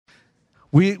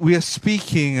We are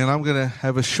speaking, and I'm going to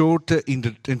have a short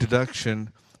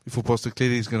introduction before Pastor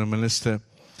Clary is going to minister.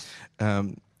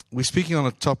 We're speaking on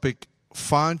a topic,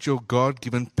 find your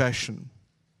God-given passion.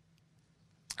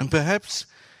 And perhaps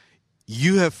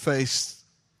you have faced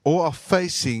or are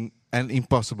facing an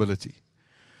impossibility.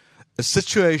 A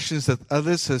situation that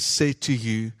others have said to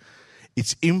you,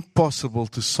 it's impossible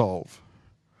to solve.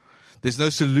 There's no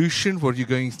solution for what you're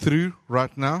going through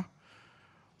right now.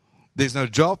 There's no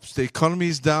jobs, the economy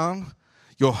is down,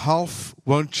 your health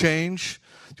won't change,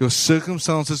 your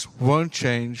circumstances won't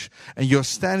change, and you're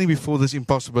standing before this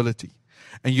impossibility.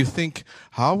 And you think,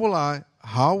 how will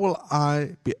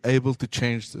I be able to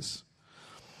change this?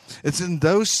 It's in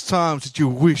those times that you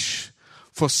wish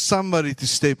for somebody to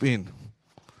step in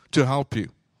to help you.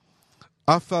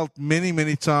 I felt many,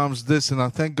 many times this, and I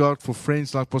thank God for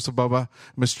friends like Pastor Baba,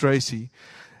 Miss Tracy,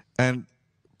 and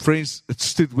friends that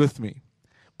stood with me.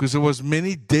 Because there was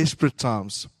many desperate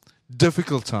times,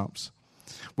 difficult times,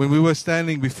 when we were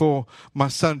standing before my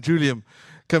son Julian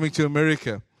coming to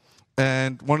America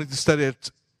and wanting to study at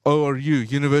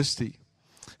ORU University.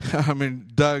 I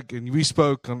mean, Doug, and we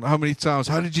spoke on how many times,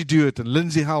 how did you do it? And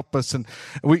Lindsay helped us. And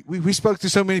we spoke to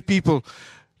so many people,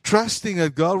 trusting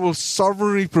that God will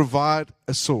sovereignly provide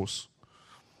a source.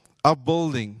 Our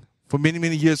building, for many,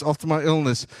 many years after my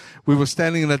illness, we were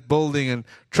standing in that building and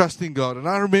trusting God. And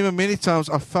I remember many times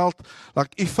I felt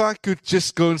like if I could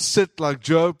just go and sit like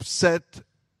Job sat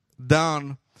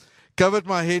down, covered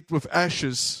my head with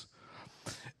ashes,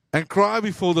 and cry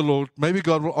before the Lord, maybe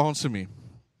God will answer me.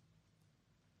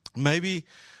 Maybe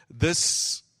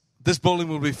this building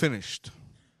will be finished.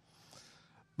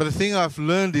 But the thing I've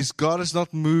learned is God is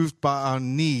not moved by our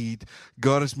need,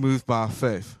 God is moved by our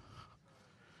faith.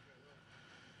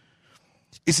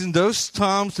 It's in those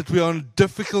times that we are in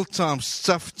difficult times,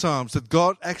 tough times, that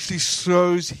God actually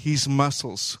shows His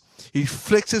muscles. He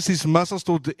flexes His muscles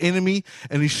toward the enemy,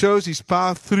 and He shows His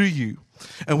power through you.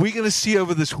 And we're going to see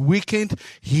over this weekend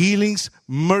healings,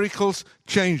 miracles,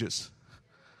 changes.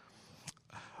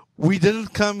 We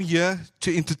didn't come here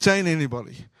to entertain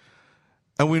anybody,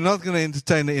 and we're not going to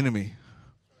entertain the enemy.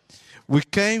 We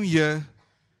came here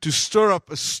to stir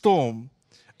up a storm,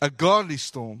 a godly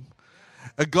storm,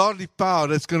 a godly power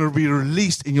that's going to be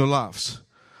released in your lives.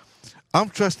 I'm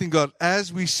trusting God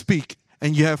as we speak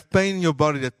and you have pain in your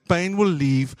body, that pain will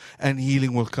leave and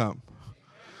healing will come.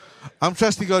 I'm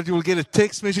trusting God you will get a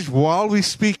text message while we're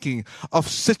speaking of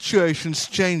situations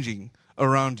changing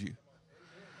around you.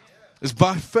 It's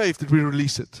by faith that we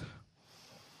release it.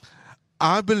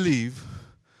 I believe,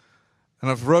 and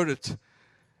I've wrote it,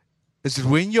 is that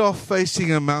when you are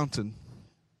facing a mountain,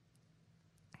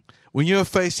 when you're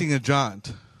facing a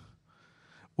giant,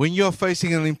 when you're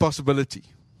facing an impossibility,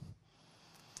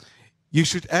 you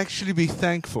should actually be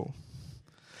thankful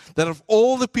that of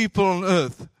all the people on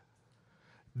earth,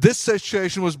 this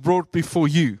situation was brought before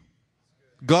you.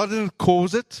 God didn't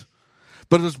cause it,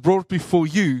 but it was brought before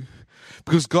you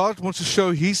because God wants to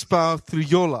show His power through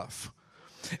your life.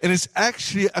 And it's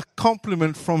actually a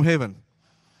compliment from heaven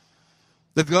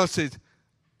that God said,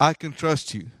 I can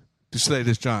trust you to slay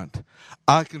this giant.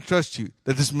 I can trust you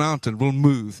that this mountain will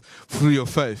move through your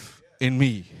faith in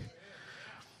me.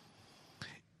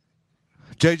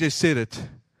 JJ said it.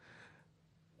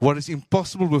 What is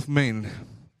impossible with men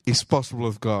is possible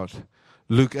with God.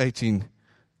 Luke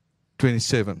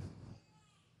 18:27.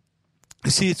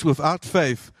 You see, it's without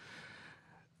faith,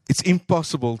 it's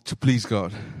impossible to please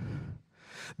God.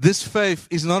 This faith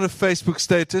is not a Facebook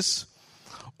status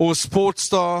or a sports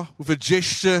star with a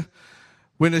gesture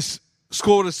when it's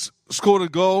scored a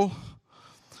goal,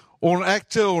 or an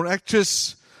actor or an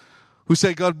actress who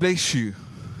say, God bless you.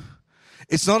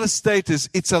 It's not a status,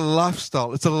 it's a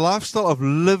lifestyle. It's a lifestyle of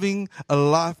living a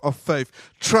life of faith,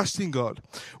 trusting God.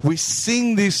 We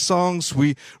sing these songs,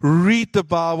 we read the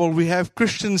Bible, we have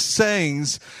Christian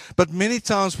sayings, but many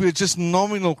times we're just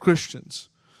nominal Christians.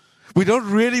 We don't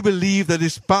really believe that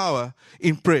there's power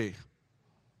in prayer.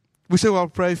 We say, well, I'll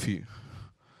pray for you.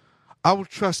 I will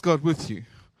trust God with you.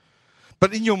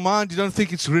 But in your mind, you don't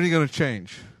think it's really going to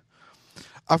change.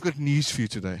 I've got news for you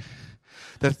today.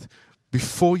 That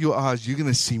before your eyes, you're going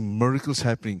to see miracles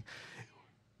happening.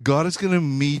 God is going to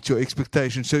meet your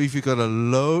expectation. So if you've got a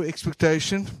low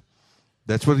expectation,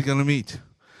 that's what He's going to meet.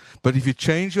 But if you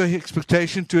change your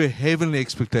expectation to a heavenly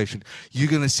expectation, you're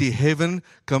going to see heaven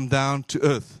come down to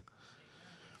earth.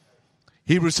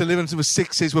 Hebrews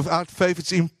 11:6 says, without faith,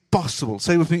 it's impossible.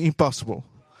 Say with me, impossible.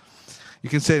 You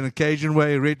can say it in a Cajun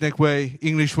way, a redneck way,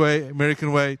 English way,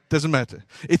 American way. Doesn't matter.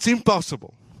 It's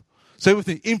impossible. Say with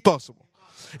me, impossible.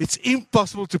 It's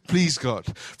impossible to please God.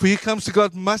 For he who comes to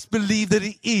God must believe that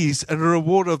he is a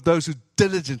rewarder of those who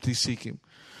diligently seek him.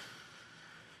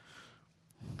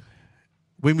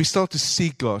 When we start to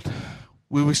seek God,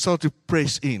 when we start to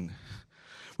press in,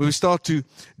 when we start to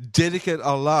dedicate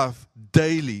our life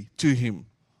daily to him,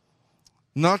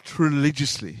 not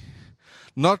religiously,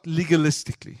 not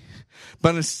legalistically,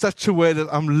 but in such a way that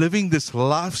I'm living this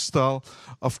lifestyle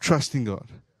of trusting God.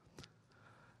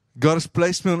 God has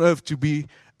placed me on earth to be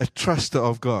a truster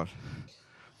of God.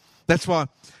 That's why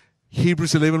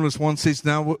Hebrews 11 verse 1 says,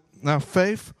 now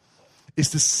faith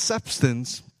is the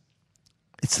substance.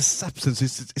 It's a substance.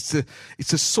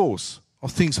 It's a source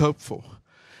of things hoped for,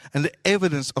 and the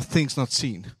evidence of things not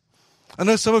seen. I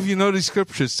know some of you know these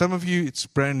scriptures. Some of you, it's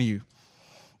brand new.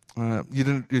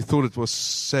 You thought it was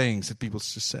sayings that people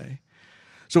used to say.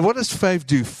 So what does faith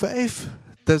do? Faith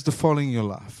does the following in your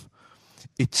life.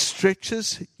 It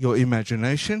stretches your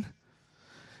imagination,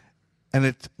 and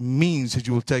it means that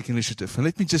you will take initiative. And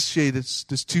let me just share this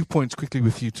 2 points quickly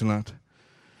with you tonight.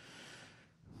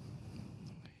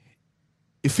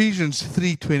 Ephesians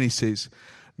 3:20 says,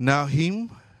 now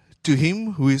to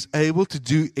him who is able to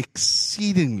do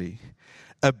exceedingly,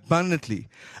 abundantly,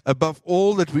 above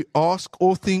all that we ask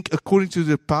or think, according to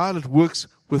the power that works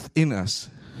within us.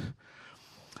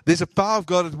 There's a power of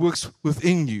God that works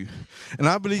within you. And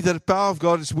I believe that the power of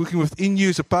God is working within you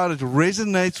is a power that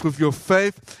resonates with your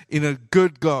faith in a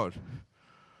good God.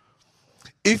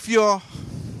 If you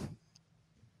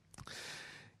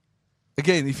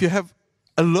have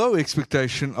a low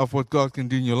expectation of what God can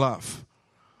do in your life,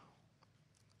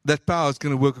 that power is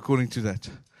going to work according to that.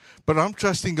 But I'm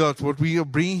trusting God. What we are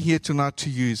bringing here tonight to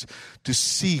you is to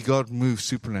see God move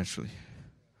supernaturally.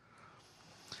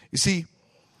 You see,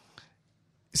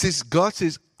 God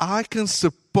says, I can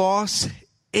surpass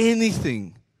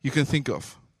anything you can think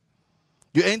of.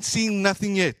 You ain't seen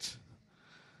nothing yet.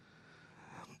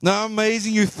 Now,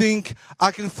 amazing you think,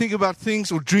 I can think about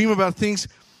things or dream about things.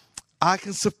 I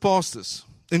can surpass this.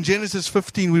 In Genesis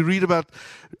 15, we read about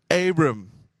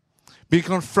Abram being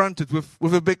confronted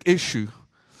with a big issue.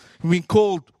 Being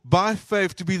called by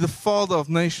faith to be the father of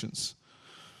nations.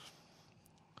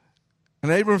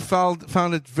 And Abram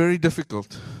found it very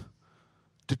difficult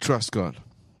to trust God.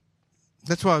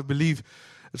 That's why I believe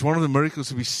it's one of the miracles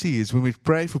that we see is when we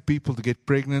pray for people to get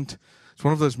pregnant. It's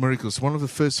one of those miracles, one of the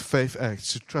first faith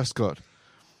acts to trust God.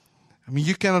 I mean,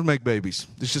 you cannot make babies.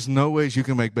 There's just no ways you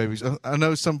can make babies. I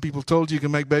know some people told you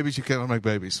can make babies. You cannot make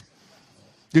babies.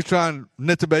 You try and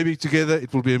knit a baby together,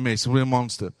 it will be a mess. It will be a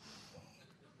monster.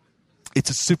 It's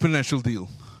a supernatural deal.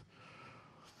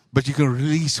 But you can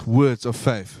release words of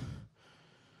faith.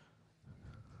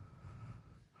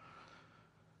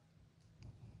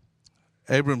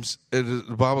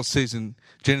 The Bible says in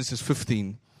Genesis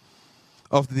 15,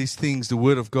 after these things, the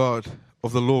word of God,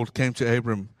 of the Lord, came to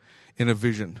Abram in a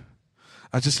vision.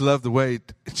 I just love the way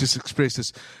it just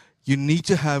expresses. You need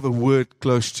to have a word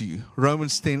close to you.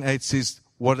 Romans 10:8 says,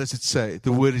 what does it say?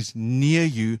 The word is near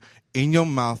you, in your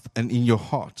mouth and in your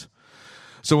heart.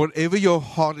 So whatever your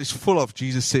heart is full of,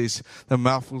 Jesus says, the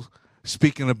mouth will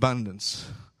speak in abundance.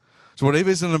 So whatever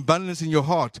is in abundance in your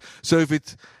heart. So if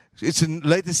it's the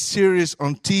latest series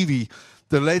on TV,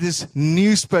 the latest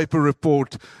newspaper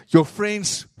report, your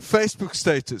friend's Facebook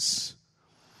status,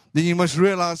 then you must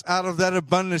realize out of that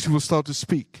abundance you will start to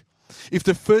speak. If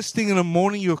the first thing in the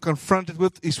morning you're confronted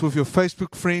with is with your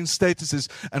Facebook friends' statuses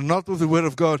and not with the Word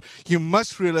of God, you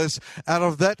must realize out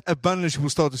of that abundance you will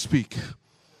start to speak.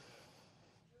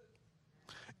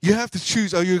 You have to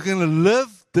choose, are you going to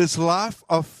live this life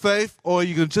of faith or are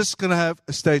you just going to have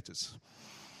a status?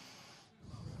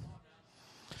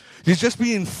 You just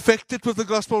be infected with the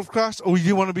gospel of Christ, or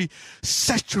you want to be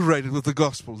saturated with the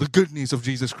gospel, the good news of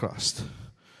Jesus Christ?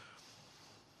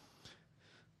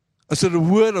 And so the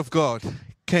word of God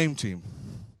came to him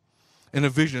in a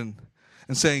vision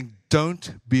and saying,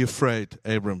 don't be afraid,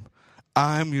 Abram.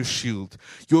 I am your shield,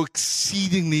 your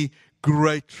exceedingly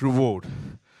great reward.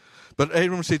 But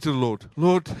Abram said to the Lord,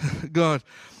 Lord God,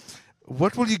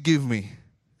 what will you give me,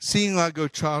 seeing I go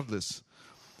childless?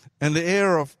 And the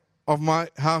heir of my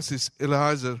house is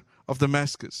Eliezer of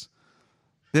Damascus.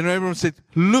 Then Abram said,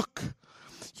 look,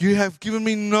 you have given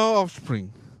me no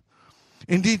offspring.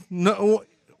 Indeed, no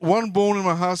one born in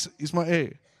my house is my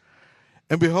heir.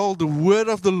 And behold, the word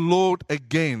of the Lord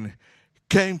again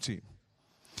came to him.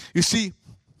 You see,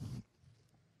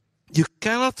 you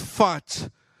cannot fight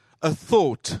a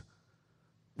thought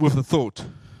with a thought.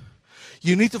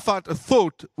 You need to fight a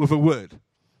thought with a word.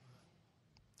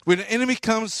 When the enemy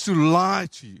comes to lie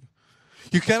to you,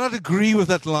 you cannot agree with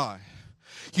that lie.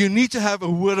 You need to have a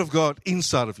word of God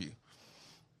inside of you.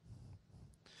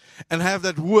 and have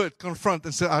that word confront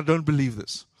and say, I don't believe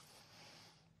this.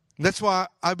 That's why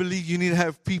I believe you need to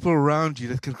have people around you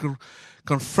that can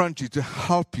confront you, to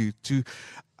help you, to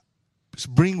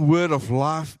bring word of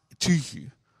life to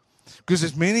you. Because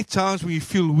there's many times when you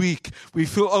feel weak, when you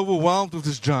feel overwhelmed with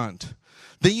this giant,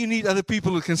 then you need other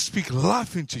people who can speak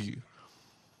life into you.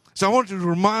 So I want to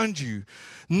remind you,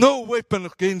 no weapon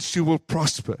against you will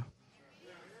prosper.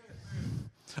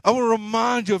 I will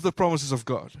remind you of the promises of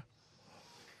God.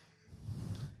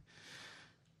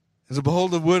 And so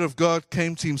behold, the word of God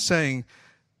came to him saying,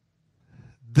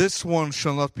 this one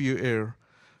shall not be your heir,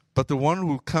 but the one who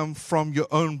will come from your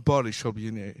own body shall be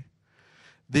your heir.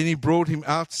 Then he brought him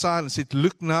outside and said,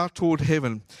 look now toward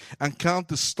heaven and count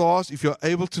the stars if you are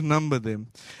able to number them.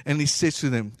 And he said to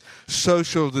them, so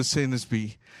shall the descendants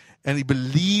be. And he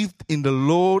believed in the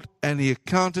Lord, and he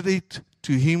accounted it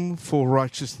to him for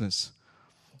righteousness.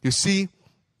 You see,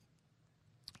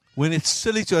 when it's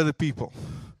silly to other people,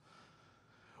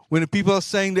 when the people are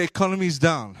saying the economy is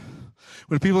down,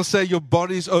 when people say your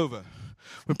body is over,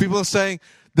 when people are saying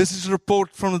this is a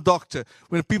report from the doctor,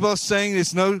 when people are saying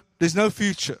there's no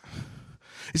future,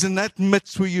 it's in that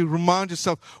midst where you remind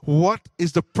yourself, what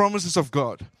is the promises of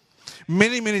God?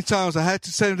 Many, many times I had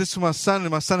to say this to my son,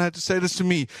 and my son had to say this to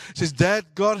me. He says, Dad,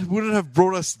 God wouldn't have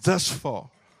brought us this far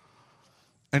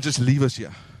and just leave us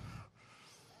here.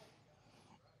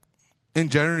 In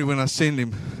January, when I sent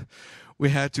him, we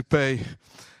had to pay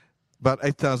about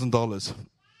 $8,000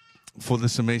 for the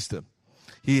semester.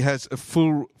 He has a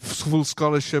full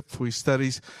scholarship for his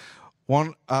studies.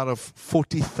 One out of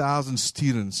 40,000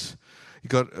 students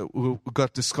got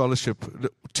the scholarship.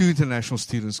 2 international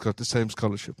students got the same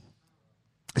scholarship.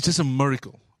 It's just a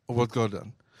miracle of what God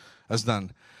has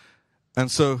done. And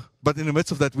so, but in the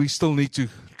midst of that, we still need to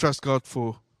trust God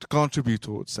to contribute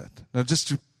towards that. Now, just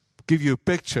to give you a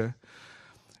picture,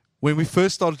 when we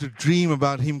first started to dream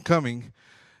about him coming,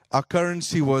 our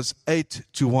currency was 8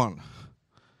 to 1.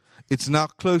 It's now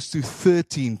close to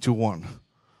 13 to 1.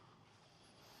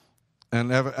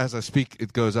 And as I speak,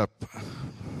 it goes up.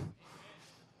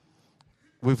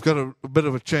 We've got a bit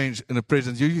of a change in the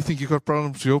president. You think you've got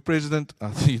problems with your president? I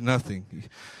think nothing.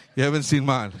 You haven't seen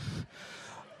mine.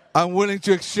 I'm willing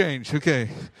to exchange. Okay.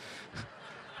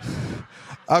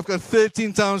 I've got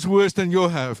 13 times worse than you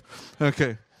have.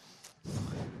 Okay.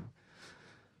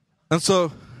 And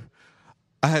so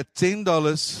I had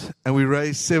 $10 and we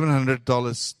raised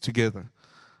 $700 together.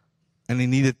 And he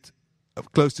needed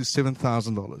close to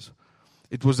 $7,000.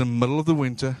 It was in the middle of the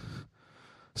winter.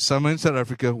 Summer in South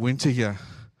Africa, winter here.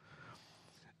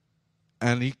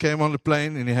 And he came on the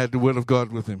plane and he had the word of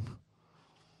God with him.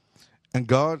 And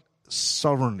God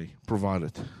sovereignly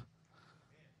provided.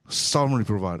 Sovereignly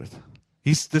provided.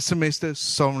 This semester,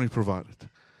 sovereignly provided.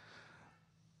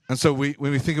 And so when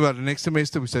we think about the next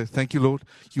semester, we say, thank you, Lord.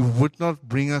 You would not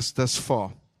bring us thus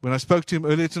far. When I spoke to him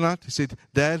earlier tonight, he said,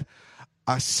 Dad,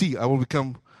 I see I will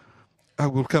become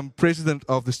president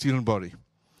of the student body.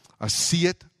 I see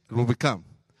it will become.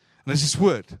 And that's his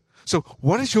word. So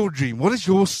what is your dream? What is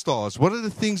your stars? What are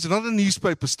the things, not the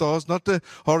newspaper stars, not the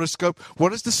horoscope.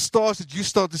 What is the stars that you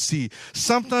start to see?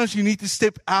 Sometimes you need to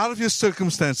step out of your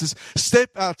circumstances,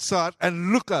 step outside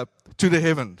and look up to the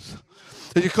heavens.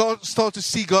 That you can't start to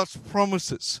see God's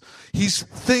promises, His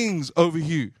things over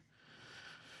you.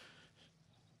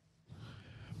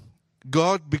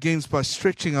 God begins by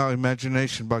stretching our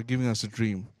imagination, by giving us a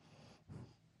dream.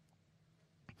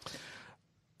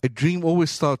 A dream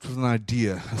always starts with an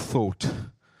idea, a thought,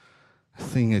 a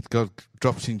thing that God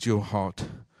drops into your heart.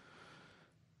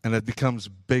 And it becomes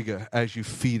bigger as you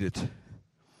feed it.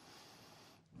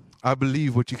 I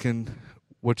believe what you can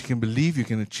believe, you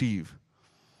can achieve.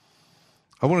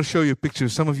 I want to show you a picture.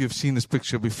 Some of you have seen this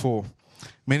picture before.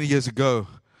 Many years ago,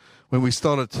 when we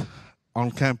started on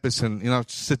campus and in our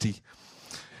city,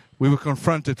 we were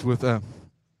confronted with a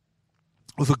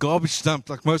garbage dump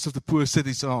like most of the poor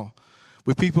cities are,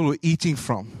 where people were eating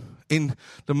from in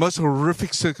the most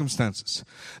horrific circumstances.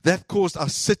 That caused our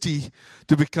city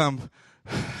to become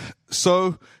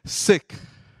so sick.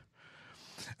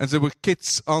 And there were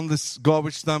kids on this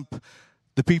garbage dump.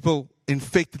 The people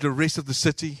infected the rest of the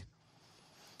city.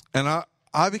 And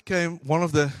I became one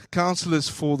of the counselors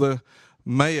for the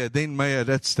mayor, then mayor at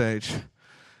that stage.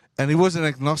 And he was an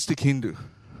agnostic Hindu.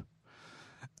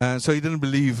 And so he didn't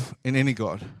believe in any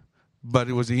God. But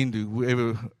he was a Hindu,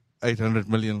 whoever 800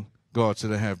 million gods that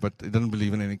they have, but he didn't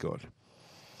believe in any God.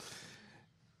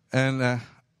 And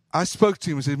I spoke to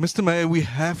him and said, Mr. Mayor, we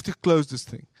have to close this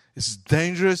thing. It's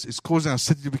dangerous. It's causing our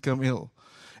city to become ill.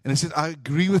 And he said, I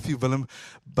agree with you, Willem.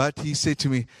 But he said to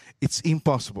me, it's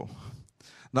impossible.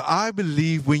 Now, I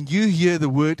believe when you hear the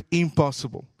word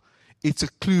impossible, it's a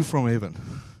clue from heaven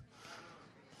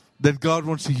that God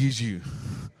wants to use you.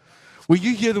 When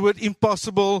you hear the word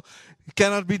impossible, it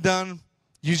cannot be done,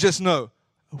 you just know.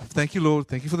 Oh, thank you, Lord.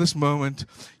 Thank you for this moment.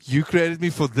 You created me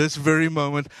for this very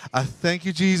moment. I thank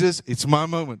you, Jesus. It's my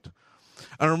moment.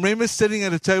 I remember sitting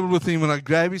at a table with him and I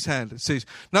grab his hand. It says,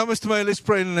 now, Mr. May, let's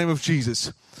pray in the name of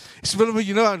Jesus. He said, well,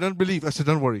 you know, I don't believe. I said,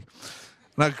 don't worry.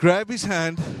 And I grabbed his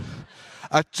hand.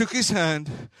 I took his hand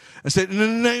and said, in the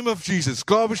name of Jesus,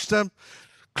 garbage stamp,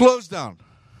 close down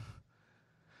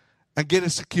and get a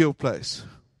secure place.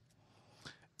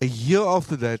 A year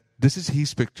after that, this is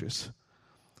his pictures.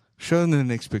 Show them the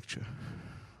next picture.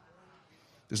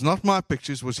 It's not my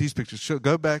pictures, it was his pictures.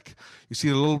 Go back. You see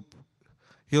a little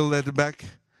hill at the back.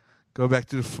 Go back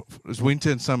to it's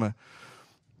winter and summer.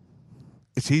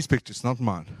 It's his pictures, not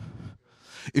mine.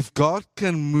 If God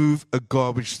can move a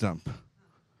garbage dump,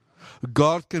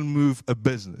 God can move a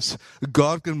business.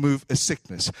 God can move a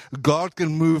sickness. God can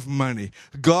move money.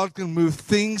 God can move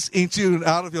things into and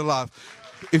out of your life.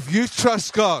 If you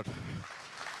trust God,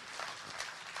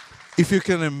 if you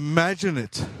can imagine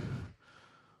it,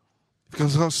 you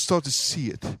can start to see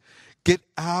it. Get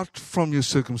out from your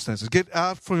circumstances. Get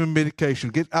out from your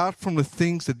medication. Get out from the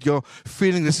things that you're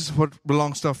feeling. This is what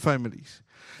belongs to our families.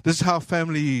 This is how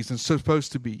family is and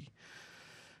supposed to be.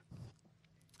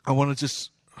 I want to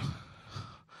just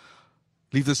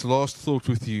leave this last thought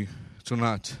with you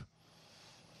tonight.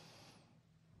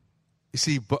 You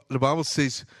see, the Bible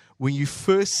says, when you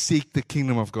first seek the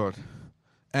kingdom of God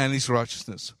and His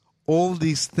righteousness, all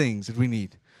these things that we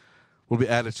need will be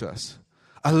added to us.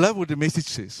 I love what the message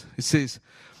says. It says,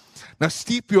 now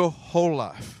steep your whole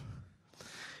life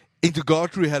into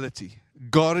God's reality,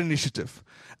 God initiative,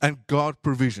 and God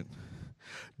provision.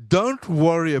 Don't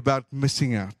worry about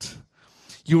missing out.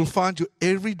 You will find your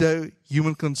everyday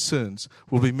human concerns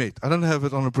will be met. I don't have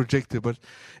it on a projector, but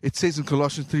it says in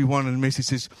Colossians 3:1, and the message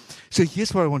says, so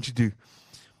here's what I want you to do.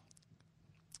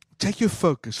 Take your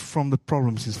focus from the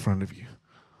problems in front of you.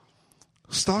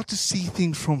 Start to see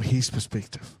things from His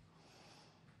perspective.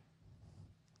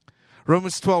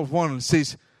 Romans 12:1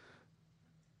 says,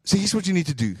 so here's what you need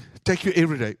to do. Take your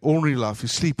everyday, ordinary life, your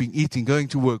sleeping, eating, going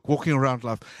to work, walking around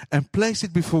life, and place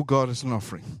it before God as an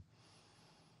offering.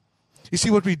 You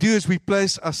see, what we do is we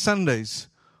place our Sundays,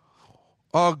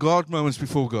 our God moments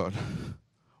before God.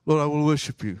 Lord, I will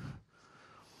worship you.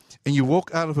 And you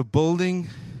walk out of a building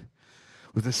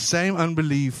with the same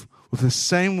unbelief, with the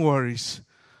same worries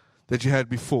that you had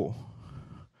before.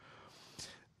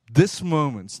 These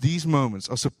moments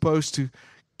are supposed to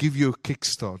give you a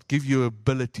kickstart, give you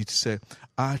ability to say,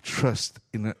 I trust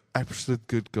in an absolute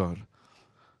good God.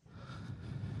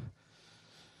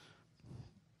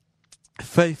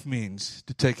 Faith means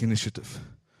to take initiative.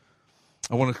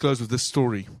 I want to close with this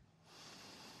story.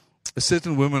 A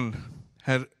certain woman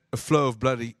had a flow of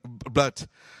blood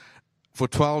for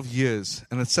 12 years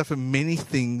and had suffered many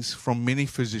things from many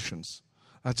physicians.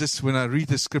 When I read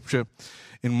the scripture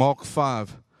in Mark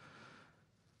 5,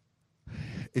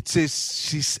 it says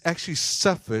she's actually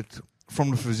suffered from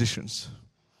the physicians.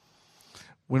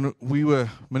 When we were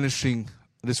ministering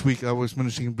this week, I was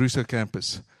ministering in Brewster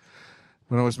campus.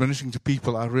 When I was ministering to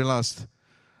people, I realized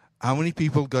how many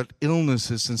people got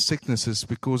illnesses and sicknesses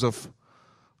because of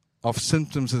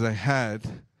symptoms that they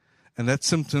had, and that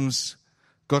symptoms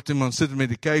got them on certain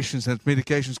medications, and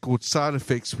medications caused side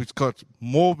effects, which got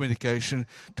more medication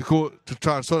to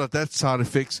try and sort out that side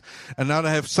effects, and now they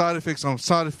have side effects on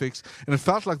side effects, and it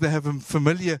felt like they have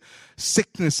familiar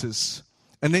sicknesses.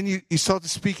 And then you start to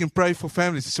speak and pray for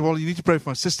families. You say, well, you need to pray for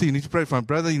my sister, you need to pray for my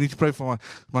brother, you need to pray for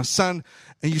my son.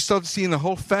 And you start to see in the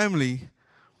whole family,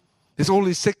 there's all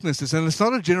these sicknesses. And it's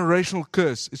not a generational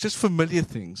curse. It's just familiar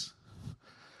things.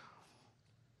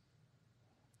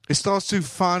 It starts to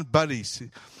find buddies.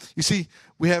 You see,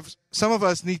 some of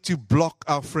us need to block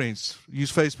our friends.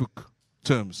 Use Facebook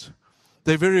terms.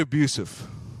 They're very abusive.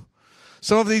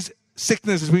 Some of these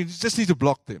sicknesses, we just need to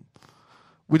block them.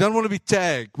 We don't want to be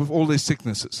tagged with all these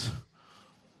sicknesses.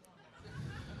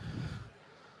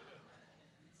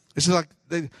 It's like,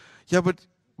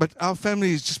 but our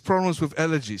family is just problems with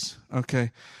allergies,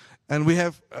 okay? And we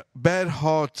have bad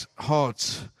hearts.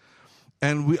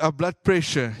 And our blood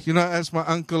pressure, as my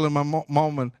uncle and my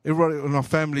mom and everybody in our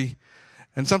family.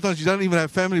 And sometimes you don't even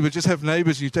have family, but just have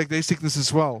neighbors and you take their sickness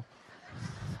as well.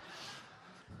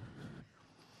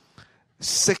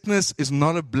 Sickness is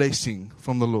not a blessing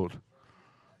from the Lord.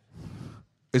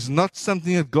 It's not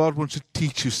something that God wants to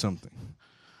teach you something.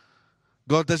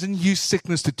 God doesn't use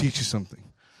sickness to teach you something.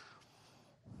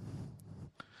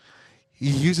 He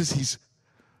uses His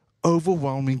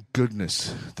overwhelming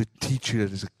goodness to teach you that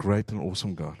He's a great and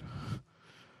awesome God.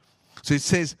 So it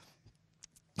says,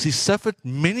 she suffered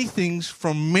many things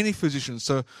from many physicians.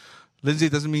 So, Lindsay,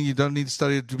 it doesn't mean you don't need to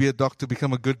study to be a doctor,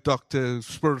 become a good doctor,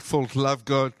 spirit-filled, love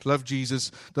God, love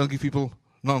Jesus. Don't give people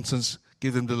nonsense,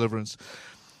 give them deliverance.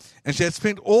 And she had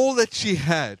spent all that she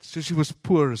had, so she was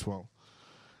poor as well.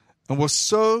 And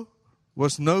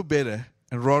was no better,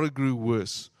 and rather grew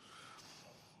worse.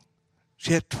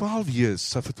 She had 12 years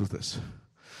suffered with this.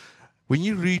 When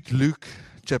you read Luke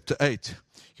chapter 8,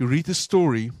 you read the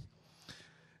story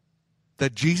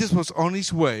that Jesus was on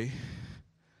his way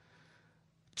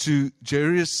to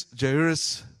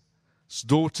Jairus'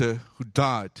 daughter who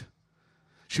died.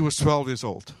 She was 12 years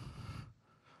old.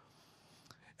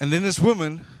 And then this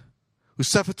woman who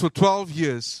suffered for 12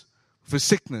 years with a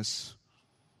sickness,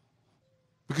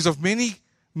 because of many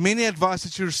advice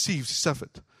that she received, she suffered.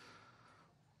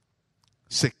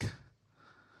 Sick.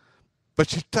 But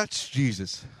she touched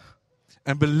Jesus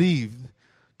and believed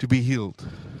to be healed.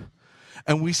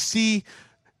 And we see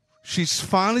she's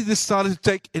finally decided to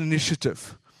take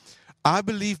initiative. I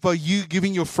believe by you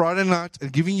giving your Friday night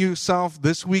and giving yourself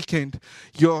this weekend,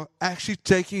 you're actually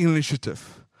taking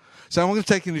initiative. So I'm going to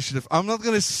take initiative. I'm not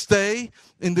going to stay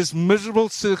in this miserable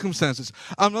circumstances.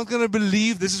 I'm not going to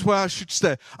believe this is where I should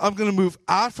stay. I'm going to move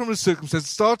out from the circumstances,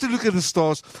 start to look at the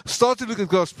stars, start to look at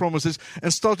God's promises,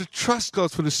 and start to trust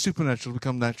God for the supernatural to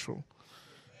become natural.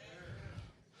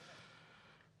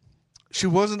 She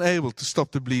wasn't able to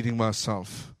stop the bleeding by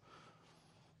herself.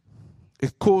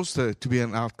 It caused her to be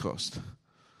an outcast.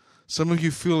 Some of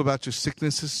you feel about your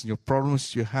sicknesses and your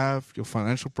problems you have, your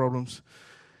financial problems.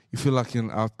 You feel like you're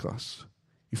an outcast.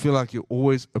 You feel like you're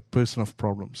always a person of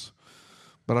problems.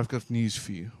 But I've got news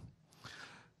for you.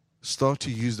 Start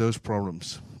to use those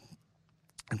problems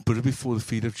and put it before the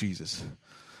feet of Jesus.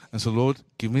 And so, Lord,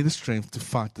 give me the strength to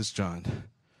fight this giant.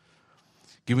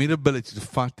 Give me the ability to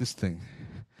fight this thing.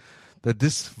 That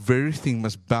this very thing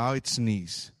must bow its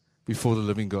knees before the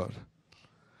living God.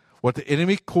 What the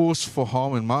enemy caused for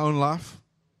harm in my own life,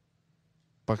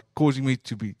 by causing me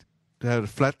to have a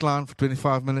flat line for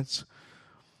 25 minutes,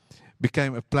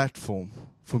 became a platform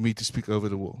for me to speak over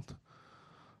the world.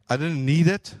 I didn't need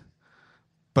it,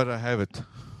 but I have it.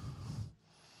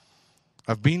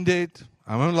 I've been dead.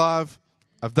 I'm alive.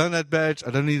 I've done that badge.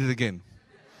 I don't need it again.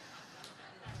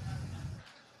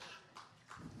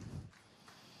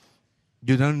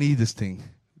 You don't need this thing.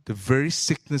 The very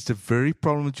sickness, the very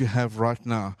problem that you have right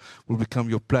now will become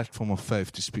your platform of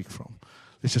faith to speak from.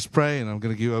 Let's just pray, and I'm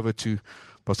going to give over to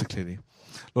Pastor Clary.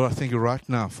 Lord, I thank you right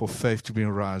now for faith to be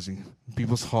arising in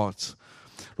people's hearts.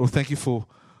 Lord, thank you for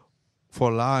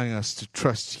allowing us to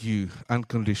trust you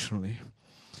unconditionally.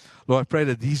 Lord, I pray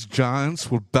that these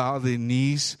giants will bow their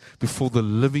knees before the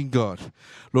living God.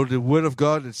 Lord, the word of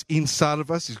God that's inside of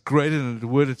us is greater than the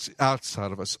word that's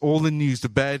outside of us. All the news, the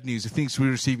bad news, the things we're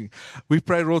receiving. We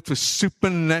pray, Lord, for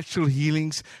supernatural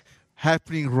healings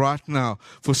happening right now,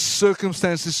 for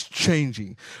circumstances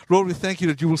changing. Lord, we thank you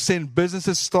that you will send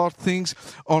businesses, start things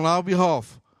on our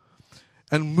behalf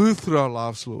and move through our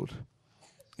lives, Lord.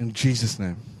 In Jesus'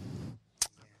 name.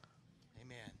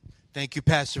 Amen. Thank you,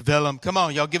 Pastor Willem. Come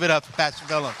on, y'all give it up for Pastor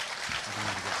Willem.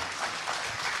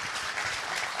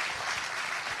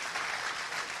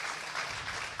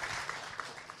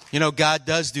 You know, God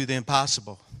does do the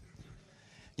impossible.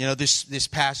 You know, this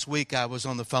past week I was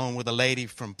on the phone with a lady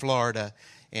from Florida,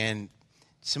 and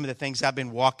some of the things I've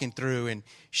been walking through, and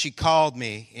she called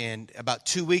me, and about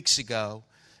 2 weeks ago,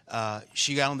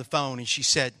 she got on the phone and she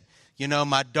said, you know,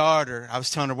 my daughter, I was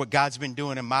telling her what God's been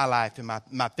doing in my life and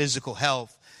my physical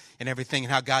health and everything,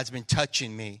 and how God's been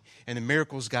touching me and the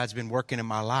miracles God's been working in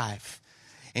my life.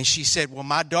 And she said, well,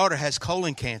 my daughter has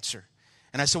colon cancer.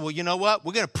 And I said, well, you know what?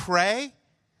 We're going to pray,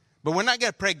 but we're not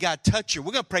going to pray God touch her.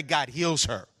 We're going to pray God heals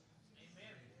her.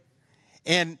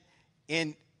 And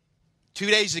 2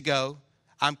 days ago,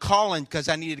 I'm calling because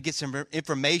I needed to get some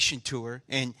information to her.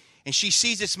 And she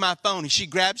sees it's my phone, and she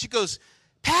goes,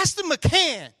 Pastor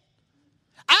McCann,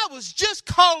 I was just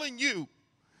calling you.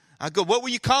 I go, what were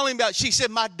you calling about? She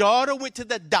said, my daughter went to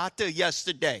the doctor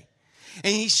yesterday.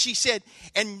 And she said,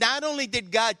 and not only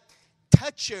did God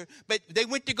touch her, but they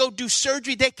went to go do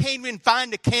surgery. They can't even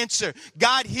find the cancer.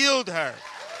 God healed her.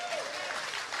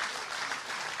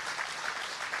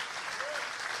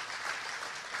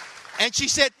 And she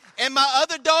said, and my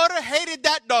other daughter hated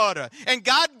that daughter. And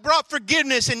God brought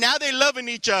forgiveness, and now they're loving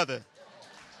each other.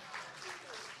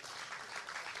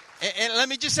 And let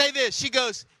me just say this. She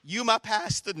goes, you my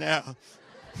pastor now.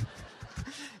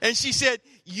 And she said,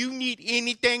 you need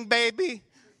anything, baby?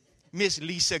 Miss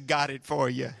Lisa got it for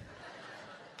you.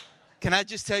 Can I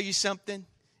just tell you something?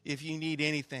 If you need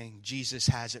anything, Jesus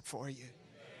has it for you.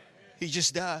 He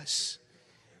just does.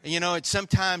 And, you know, it's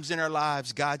sometimes in our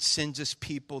lives, God sends us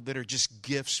people that are just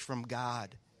gifts from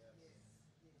God.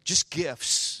 Just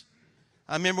gifts.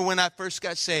 I remember when I first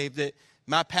got saved that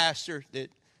my pastor, that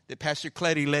Pastor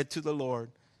Cleddy led to the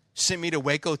Lord, sent me to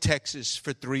Waco, Texas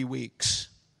for 3 weeks.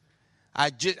 I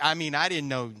didn't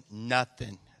know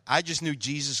nothing. I just knew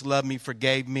Jesus loved me,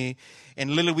 forgave me. And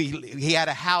literally, he had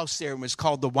a house there. It was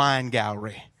called the Wine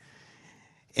Gallery.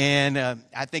 And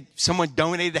I think someone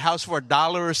donated the house for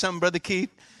 $1 or something, Brother Keith.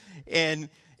 And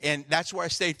that's where I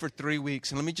stayed for 3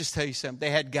 weeks. And let me just tell you something.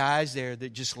 They had guys there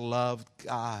that just loved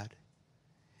God.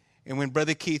 And when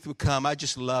Brother Keith would come, I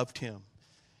just loved him.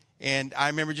 And I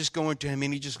remember just going to him,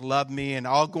 and he just loved me. And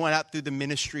all going out through the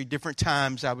ministry, different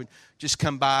times, I would just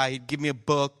come by. He'd give me a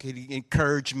book. He'd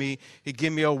encourage me. He'd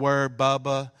give me a word,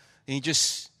 Bubba.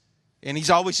 And he's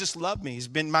always just loved me.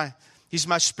 He's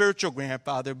my spiritual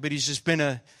grandfather, but he's just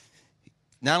been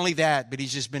not only that, but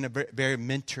he's just been a very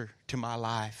mentor to my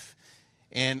life.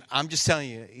 And I'm just telling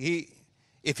you,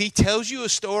 if he tells you a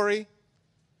story,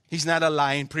 he's not a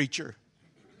lying preacher.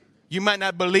 You might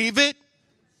not believe it,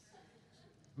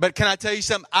 but can I tell you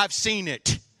something? I've seen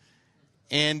it.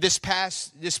 And this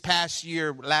past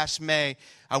year, last May,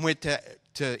 I went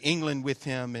to England with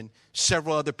him and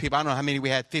several other people. I don't know how many we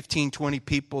had, 15, 20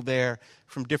 people there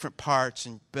from different parts.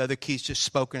 And Brother Keith's just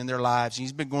spoken in their lives. And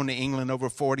he's been going to England over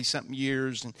 40-something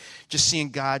years and just seeing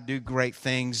God do great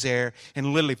things there. And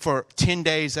literally for 10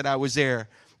 days that I was there,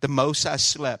 the most I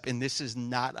slept, and this is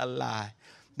not a lie,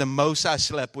 the most I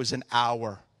slept was an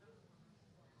hour.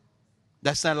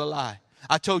 That's not a lie.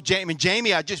 I told Jamie,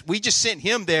 we just sent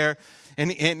him there. And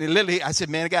literally, I said,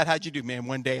 man of God, how'd you do? Man,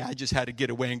 one day I just had to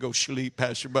get away and go sleep,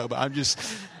 Pastor Bubba.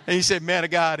 And he said, man of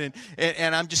God.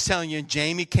 And I'm just telling you, and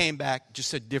Jamie came back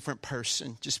just a different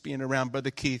person, just being around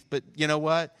Brother Keith. But you know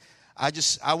what?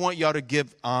 I want y'all to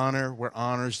give honor where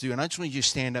honor's due. And I just want you to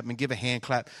stand up and give a hand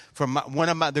clap for one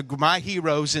of my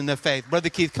heroes in the faith. Brother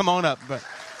Keith, come on up.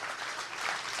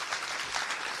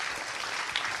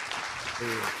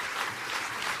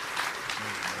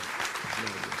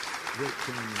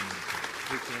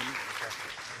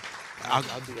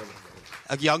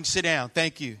 Y'all can sit down.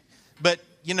 Thank you. But,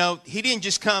 you know, he didn't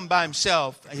just come by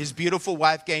himself. His beautiful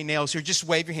wife, Gaynell's here. Just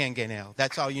wave your hand, Gaynell.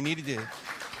 That's all you need to do.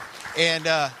 And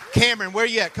Cameron, where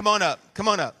you at? Come on up. Come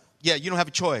on up. Yeah, you don't have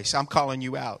a choice. I'm calling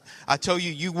you out. I told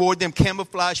you, you wore them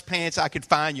camouflage pants, I could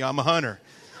find you. I'm a hunter.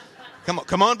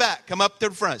 Come on back. Come up to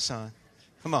the front, son.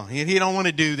 Come on. He don't want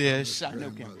to do this. I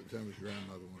know Cameron.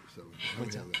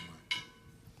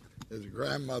 His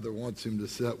grandmother wants him to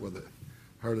sit with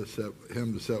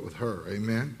him to sit with her.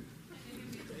 Amen?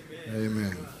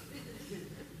 Amen.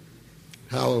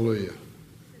 Hallelujah.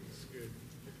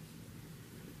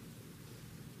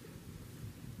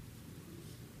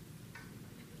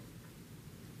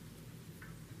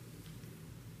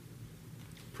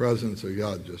 Presence of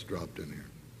God just dropped in here.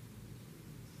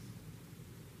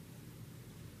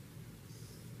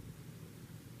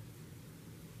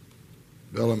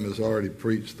 Bellum has already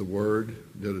preached the word,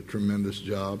 did a tremendous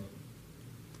job.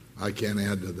 I can't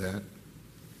add to that.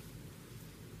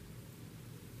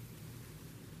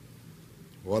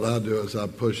 What I do is I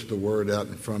push the word out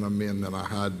in front of me and then I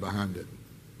hide behind it.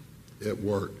 It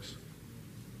works.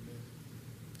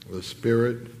 The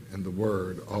Spirit and the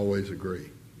Word always agree.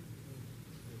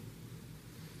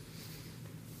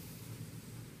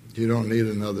 You don't need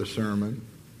another sermon.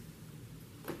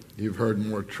 You've heard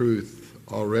more truth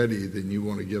already than you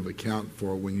want to give account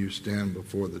for when you stand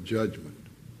before the judgment.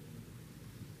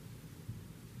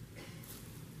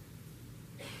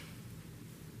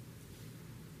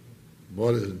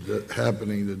 What is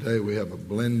happening today? We have a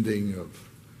blending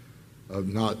of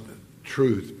not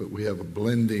truth, but we have a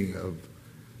blending of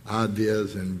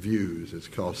ideas and views. It's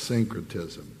called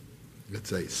syncretism.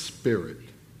 It's a spirit.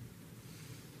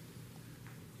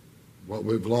 What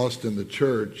we've lost in the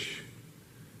church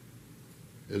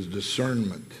is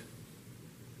discernment.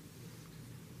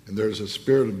 And there's a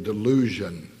spirit of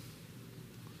delusion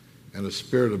and a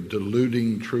spirit of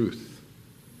diluting truth.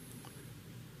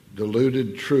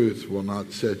 Diluted truth will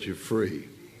not set you free.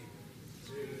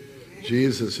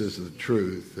 Jesus is the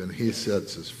truth, and he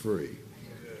sets us free.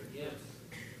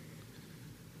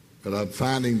 But I'm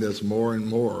finding this more and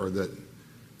more, that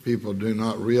people do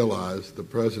not realize the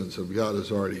presence of God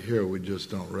is already here. We just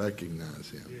don't recognize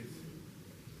him.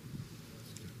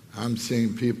 I'm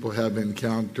seeing people have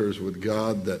encounters with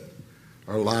God that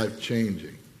are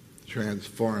life-changing,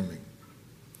 transforming.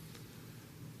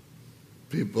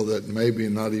 People that maybe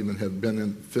not even have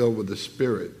been filled with the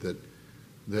Spirit,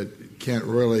 that can't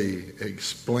really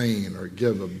explain or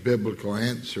give a biblical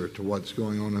answer to what's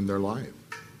going on in their life.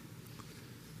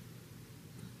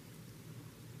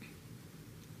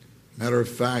 Matter of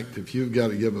fact, if you've got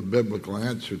to give a biblical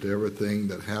answer to everything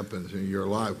that happens in your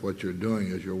life, what you're doing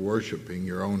is you're worshiping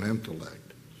your own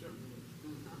intellect.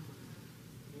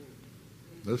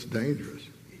 That's dangerous.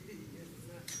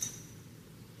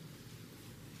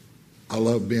 I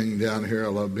love being down here. I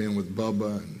love being with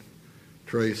Bubba and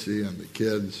Tracy and the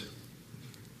kids.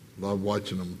 Love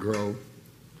watching them grow.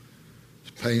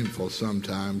 It's painful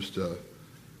sometimes to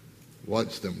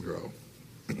watch them grow.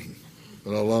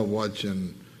 But I love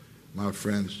watching my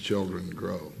friends' children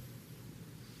grow.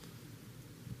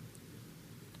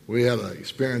 We had an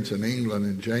experience in England,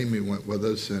 and Jamie went with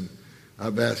us, and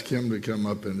I've asked him to come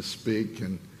up and speak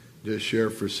and just share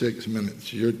for 6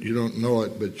 minutes. You don't know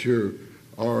it, but you're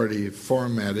already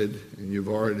formatted, and you've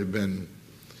already been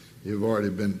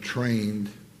trained.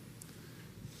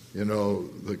 You know,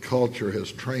 the culture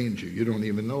has trained you. You don't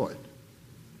even know it.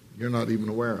 You're not even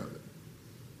aware of it.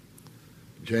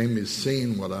 Jamie's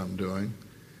seen what I'm doing.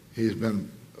 He's been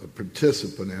a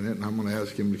participant in it, and I'm going to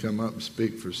ask him to come up and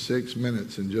speak for 6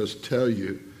 minutes and just tell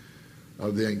you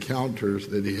of the encounters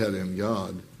that he had in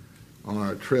God on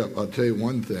our trip. I'll tell you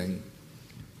one thing.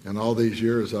 In all these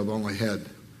years, I've only had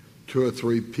 2 or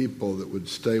 3 people that would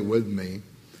stay with me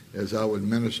as I would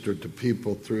minister to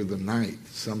people through the night,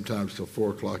 sometimes till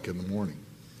 4 o'clock in the morning.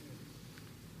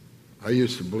 I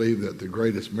used to believe that the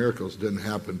greatest miracles didn't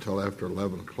happen until after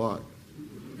 11 o'clock.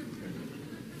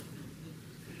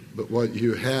 But what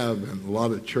you have in a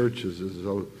lot of churches is,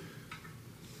 a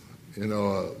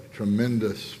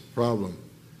tremendous problem.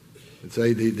 It's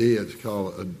ADD. It's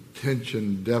called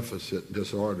attention deficit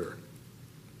disorder.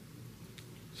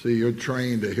 See, you're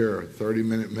trained to hear a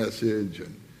 30-minute message,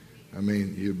 and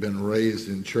you've been raised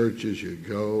in churches. You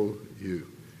go, you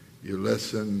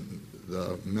listen.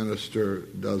 The minister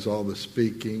does all the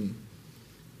speaking.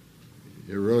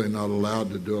 You're really not allowed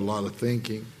to do a lot of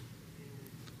thinking.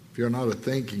 If you're not a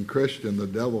thinking Christian, the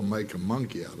devil will make a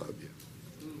monkey out of you,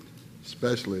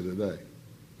 especially today.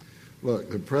 Look,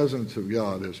 the presence of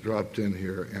God has dropped in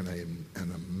here in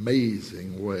an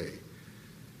amazing way.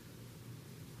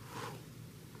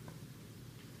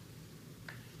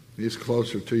 He's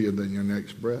closer to you than your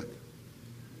next breath.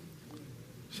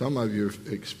 Some of you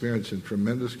are experiencing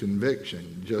tremendous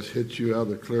conviction. It just hits you out of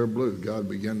the clear blue. God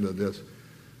began to just,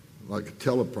 like a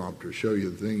teleprompter, show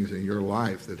you things in your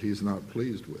life that he's not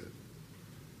pleased with.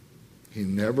 He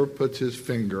never puts his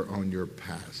finger on your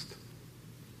past.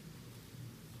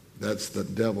 That's the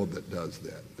devil that does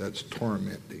that. That's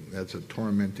tormenting. That's a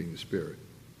tormenting spirit.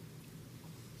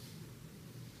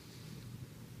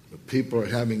 But people are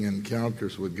having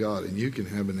encounters with God, and you can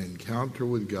have an encounter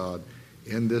with God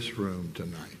in this room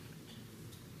tonight.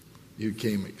 You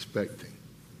came expecting.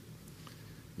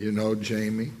 You know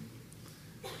Jamie.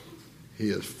 He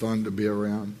is fun to be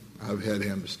around. I've had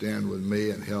him stand with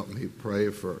me and help me pray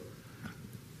for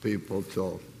people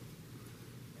till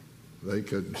they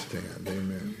couldn't stand.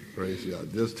 Amen. Praise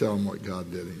God. Just tell them what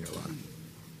God did in your life.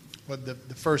 Well, the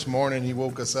first morning he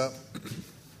woke us up. It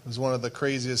was one of the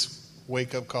craziest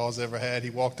wake-up calls I ever had.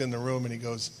 He walked in the room and he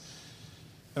goes,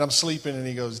 and I'm sleeping, and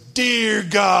he goes, "Dear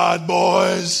God,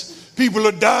 boys, people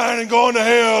are dying and going to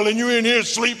hell, and you're in here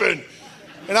sleeping."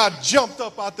 And I jumped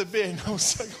up out the bed, and I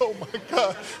was like, oh, my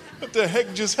God, what the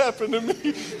heck just happened to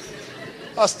me?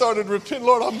 I started repenting.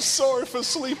 Lord, I'm sorry for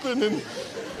sleeping. And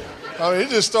it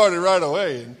just started right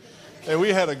away. And we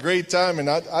had a great time, and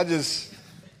I just,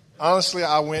 honestly,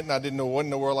 I went, and I didn't know what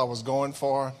in the world I was going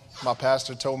for. My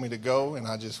pastor told me to go, and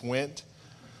I just went.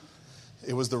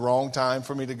 It was the wrong time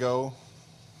for me to go.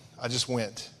 I just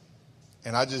went.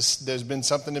 And there's been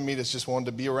something in me that's just wanted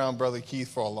to be around Brother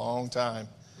Keith for a long time.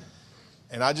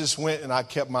 And I just went, and I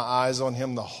kept my eyes on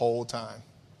him the whole time.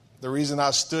 The reason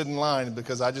I stood in line is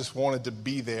because I just wanted to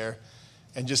be there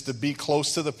and just to be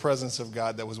close to the presence of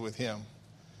God that was with him.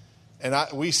 And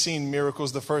we seen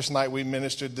miracles. The first night we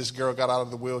ministered, this girl got out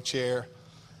of the wheelchair.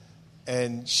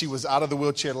 And she was out of the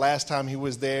wheelchair last time he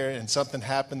was there, and something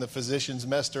happened. The physicians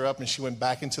messed her up, and she went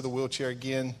back into the wheelchair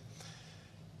again.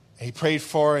 And he prayed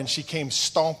for her, and she came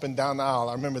stomping down the aisle.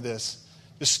 I remember this.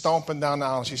 Just stomping down the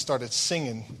aisle, and she started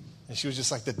singing. And she was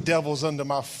just like, "The devil's under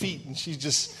my feet." And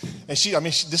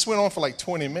this went on for like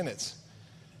 20 minutes.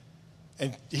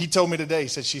 And he told me today, he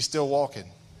said, she's still walking.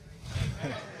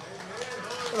 And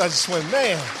I just went,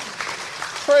 man,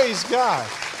 praise God.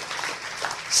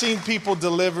 Seen people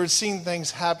delivered, seen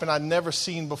things happen I'd never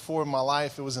seen before in my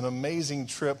life. It was an amazing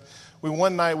trip.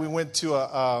 One night we went to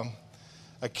a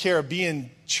Caribbean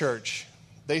church.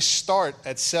 They start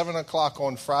at 7 o'clock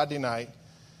on Friday night,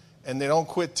 and they don't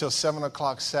quit till 7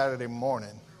 o'clock Saturday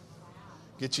morning.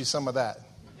 Get you some of that.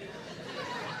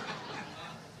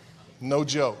 No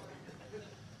joke.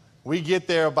 We get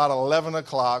there about 11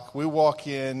 o'clock. We walk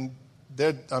in.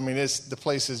 The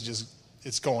place is just,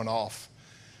 it's going off.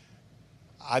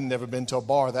 I'd never been to a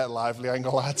bar that lively, I ain't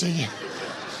gonna lie to you.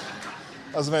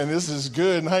 I was, man, this is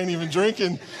good, and I ain't even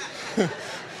drinking.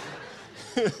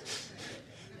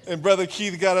 And Brother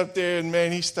Keith got up there, and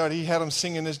man, he had him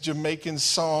singing this Jamaican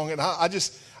song. And I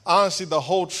just, honestly, the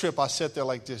whole trip, I sat there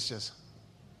like this, just.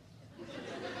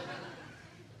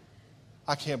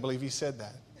 I can't believe he said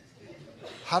that.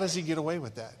 How does he get away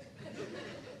with that?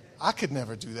 I could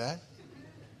never do that.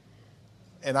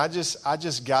 And I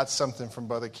just got something from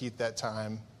Brother Keith that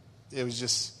time. It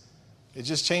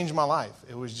just changed my life.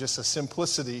 It was just a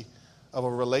simplicity of a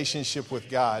relationship with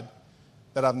God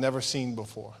that I've never seen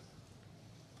before.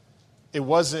 It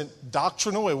wasn't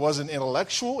doctrinal. It wasn't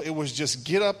intellectual. It was just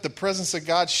get up, the presence of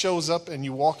God shows up, and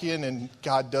you walk in, and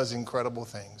God does incredible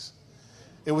things.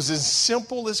 It was as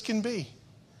simple as can be.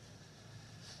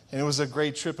 And it was a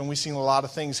great trip, and we've seen a lot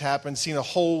of things happen, seen a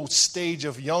whole stage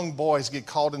of young boys get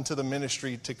called into the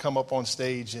ministry to come up on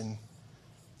stage, and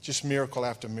just miracle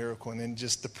after miracle. And then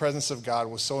just the presence of God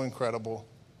was so incredible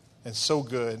and so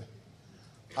good.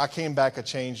 I came back a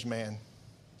changed man.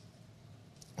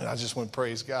 And I just went,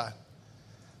 praise God.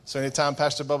 So anytime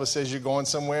Pastor Bubba says you're going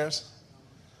somewheres,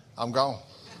 I'm gone.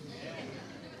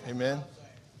 Amen.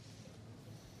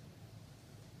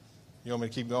 You want me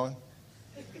to keep going?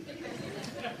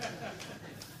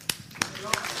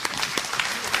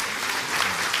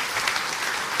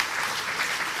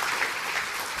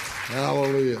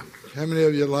 Hallelujah. How many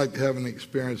of you like to have an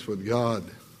experience with God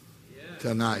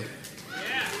tonight?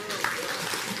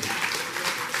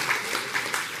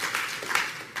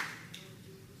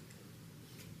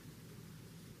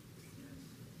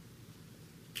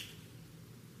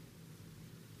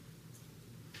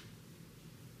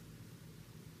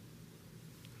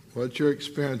 What you're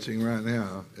experiencing right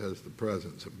now is the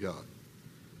presence of God.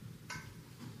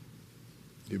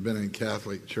 You've been in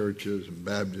Catholic churches and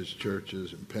Baptist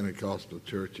churches and Pentecostal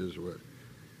churches where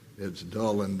it's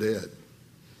dull and dead.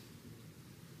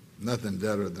 Nothing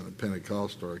deader than a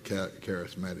Pentecostal or a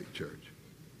charismatic church.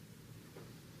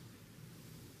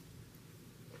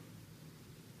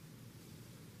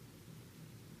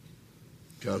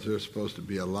 Because they're supposed to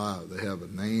be alive. They have a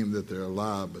name that they're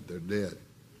alive, but they're dead.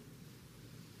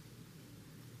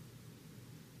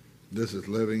 This is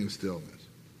living stillness.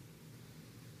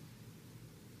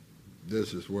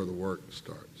 This is where the work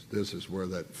starts. This is where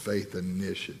that faith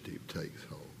initiative takes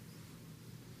hold.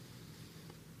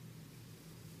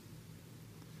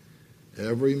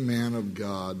 Every man of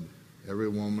God, every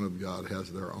woman of God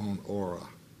has their own aura.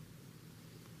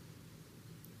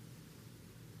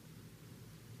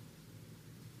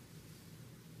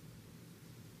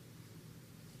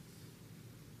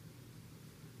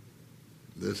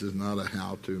 This is not a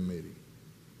how-to meeting.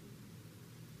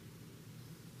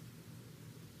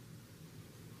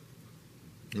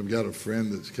 I've got a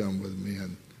friend that's come with me,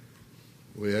 and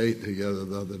we ate together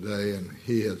the other day, and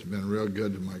he has been real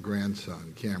good to my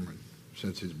grandson, Cameron,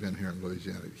 since he's been here in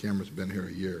Louisiana. Cameron's been here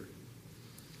a year,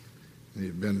 and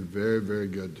he's been very, very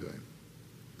good to him.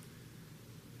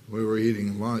 We were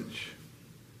eating lunch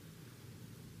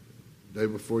day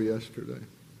before yesterday.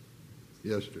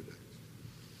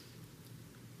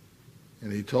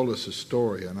 And he told us a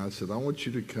story, and I said, I want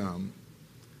you to come,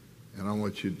 and I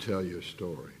want you to tell your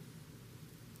story.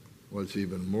 What's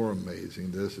even more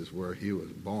amazing, this is where he was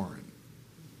born.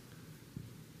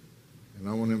 And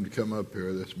I want him to come up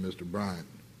here. This is Mr. Brian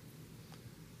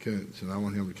Kuntz, and I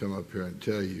want him to come up here and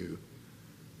tell you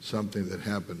something that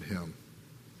happened to him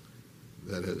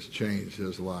that has changed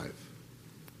his life.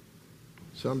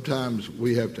 Sometimes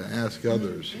we have to ask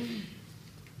others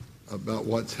about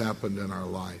what's happened in our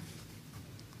life.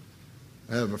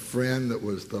 I have a friend that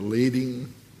was the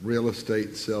leading real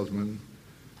estate salesman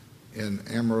in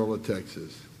Amarillo,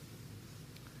 Texas.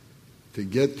 To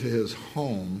get to his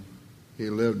home, he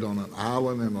lived on an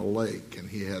island in a lake, and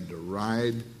he had to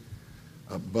ride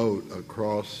a boat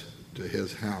across to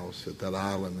his house at that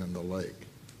island in the lake,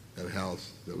 that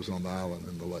house that was on the island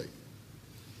in the lake.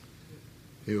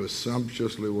 He was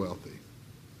sumptuously wealthy.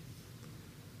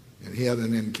 And he had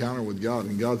an encounter with God,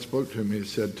 and God spoke to him. He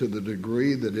said, to the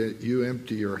degree that you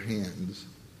empty your hands,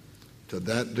 to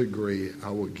that degree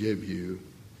I will give you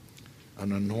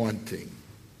an anointing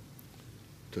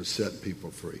to set people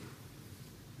free.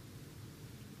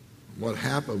 What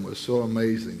happened was so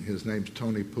amazing. His name's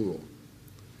Tony Poole.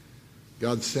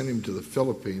 God sent him to the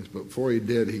Philippines, but before he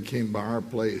did, he came by our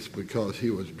place because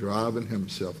he was driving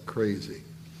himself crazy.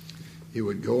 He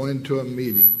would go into a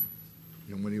meeting,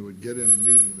 and when he would get in a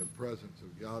meeting, the presence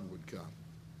of God would come.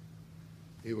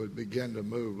 he would begin to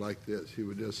move like this. He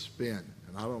would just spin.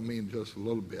 And I don't mean just a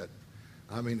little bit.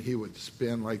 I mean he would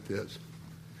spin like this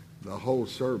the whole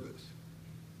service.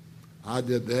 I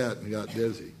did that and got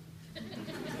dizzy.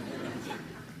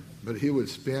 But he would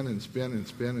spin and spin and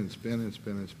spin and spin and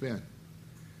spin and spin.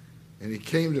 And he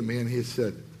came to me and he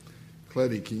said,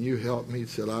 Cleddy, can you help me? He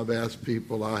said, I've asked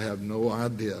people, I have no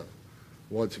idea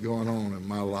what's going on in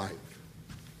my life.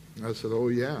 And I said, oh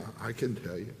yeah, I can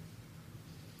tell you.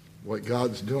 What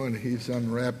God's doing, he's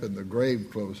unwrapping the grave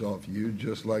clothes off you,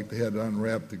 just like they had to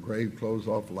unwrap the grave clothes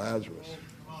off Lazarus.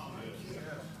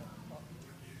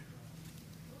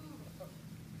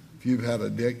 If you've had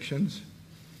addictions,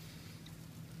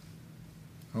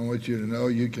 I want you to know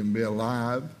you can be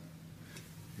alive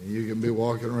and you can be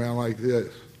walking around like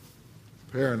this,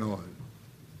 paranoid.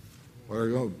 What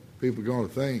are people going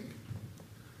to think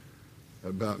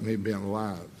about me being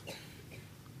alive?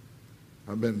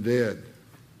 I've been dead.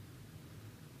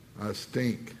 I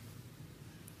stink.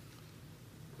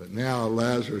 But now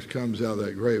Lazarus comes out of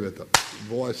that grave at the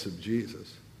voice of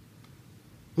Jesus.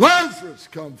 Lazarus,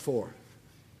 come forth.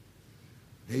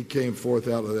 He came forth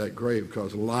out of that grave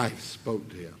because life spoke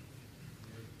to him.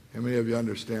 How many of you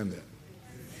understand that?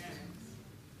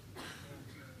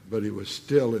 But he was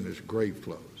still in his grave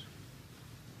clothes.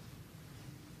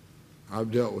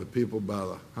 I've dealt with people by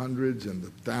the hundreds and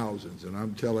the thousands, and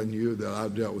I'm telling you that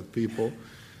I've dealt with people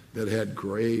that had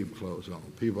grave clothes on.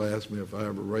 People ask me if I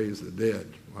ever raised the dead.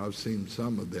 Well, I've seen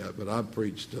some of that, but I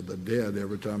preach to the dead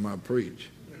every time I preach.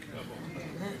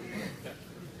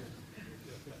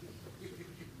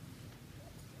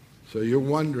 So you're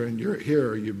wondering, you're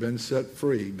here, you've been set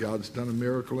free, God's done a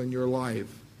miracle in your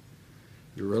life.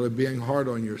 You're really being hard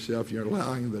on yourself. You're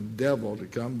allowing the devil to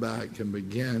come back and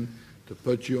begin to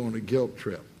put you on a guilt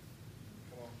trip.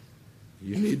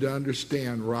 You need to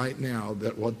understand right now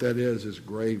that what that is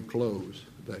grave clothes.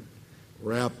 That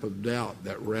wrap of doubt,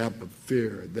 that wrap of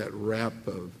fear, that wrap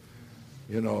of,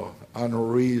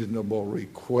 unreasonable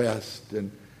request.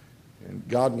 And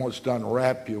God wants to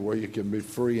unwrap you where you can be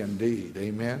free indeed.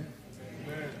 Amen?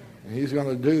 And he's going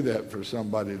to do that for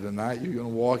somebody tonight. You're going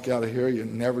to walk out of here. You're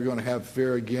never going to have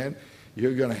fear again.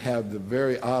 You're going to have the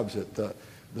very opposite.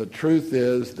 The truth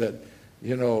is that,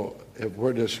 if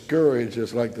we're discouraged,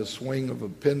 it's like the swing of a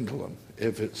pendulum.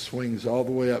 If it swings all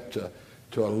the way up to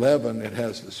 11, it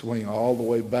has to swing all the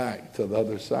way back to the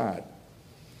other side.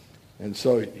 And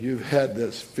so you've had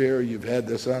this fear. You've had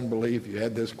this unbelief. You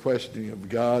had this questioning of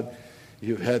God.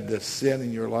 You've had this sin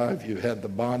in your life. You've had the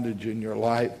bondage in your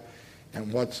life.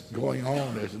 And what's going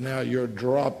on is now you're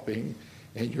dropping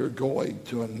and you're going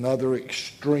to another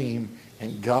extreme,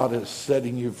 and God is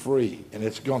setting you free. And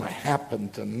it's going to happen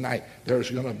tonight. There's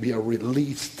going to be a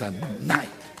release tonight.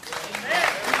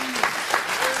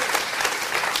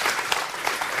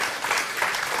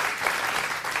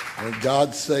 When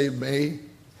God saved me,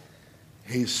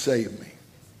 he saved me.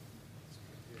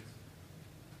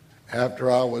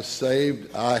 After I was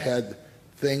saved, I had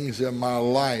things in my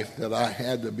life that I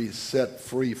had to be set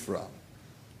free from.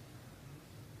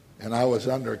 And I was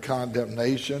under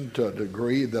condemnation to a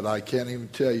degree that I can't even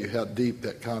tell you how deep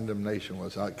that condemnation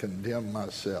was. I condemned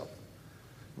myself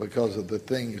because of the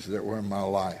things that were in my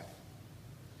life.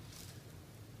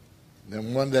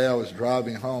 Then one day I was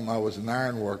driving home. I was an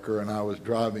iron worker, and I was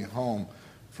driving home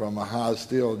from a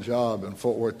high-steel job in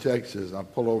Fort Worth, Texas. I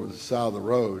pulled over to the side of the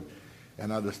road,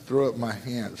 and I just threw up my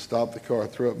hands, stopped the car,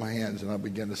 threw up my hands, and I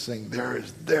began to sing, "There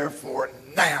is therefore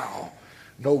now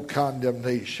no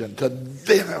condemnation to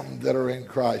them that are in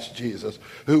Christ Jesus,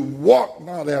 who walk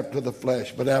not after the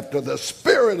flesh, but after the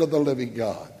Spirit of the living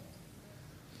God."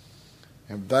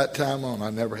 And from that time on,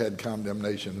 I never had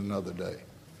condemnation another day.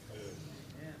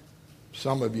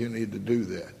 Some of you need to do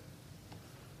that.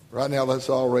 Right now, let's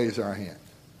all raise our hands.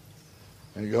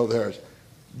 And you go, there's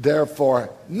therefore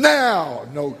now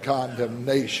no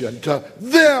condemnation to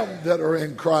them that are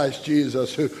in Christ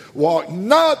Jesus, who walk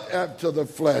not after the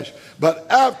flesh,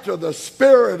 but after the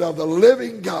Spirit of the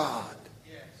living God.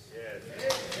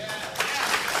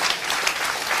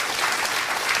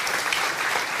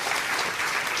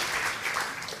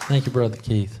 Thank you, Brother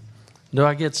Keith. Do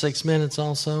I get 6 minutes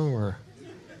also, or?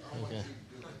 Okay.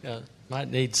 Yeah,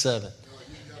 might need 7.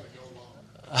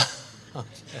 Okay.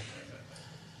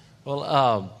 Well,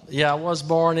 I was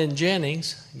born in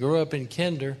Jennings, grew up in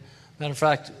Kinder. Matter of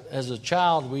fact, as a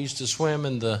child, we used to swim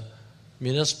in the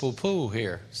municipal pool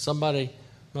here. Somebody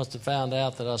must have found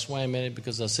out that I swam in it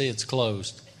because I see it's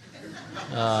closed.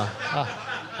 I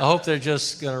hope they're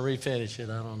just going to refinish it.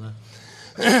 I don't know.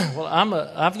 Well,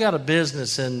 I've got a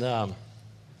business in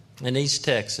East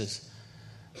Texas,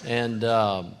 and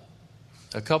a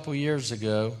couple years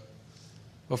ago,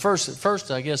 Well,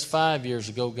 first, I guess 5 years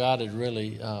ago, God had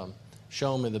really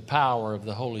shown me the power of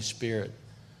the Holy Spirit.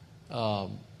 I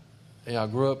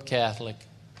grew up Catholic.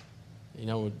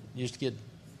 Used to get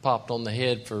popped on the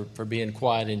head for being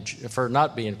quiet for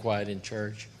not being quiet in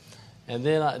church, and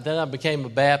then I became a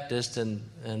Baptist, and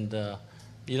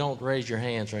you don't raise your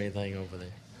hands or anything over there.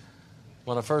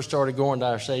 When I first started going to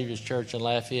Our Savior's Church in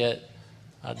Lafayette,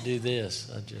 I'd do this.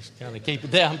 I'd just kind of keep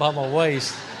it down by my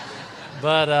waist.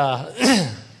 But,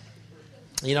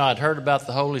 I'd heard about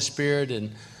the Holy Spirit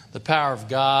and the power of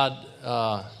God.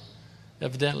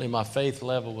 Evidently, my faith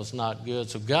level was not good.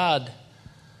 So God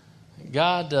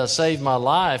saved my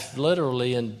life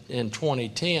literally in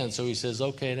 2010. So he says,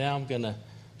 okay, now I'm going to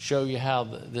show you how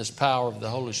this power of the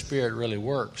Holy Spirit really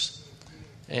works.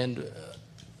 And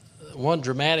one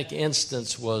dramatic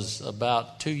instance was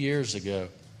about 2 years ago.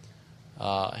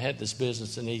 I had this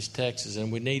business in East Texas,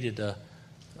 and we needed a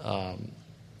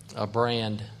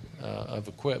brand of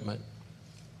equipment.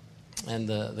 And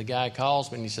the guy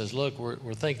calls me and he says, look,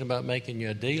 we're thinking about making you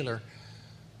a dealer,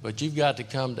 but you've got to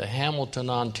come to Hamilton,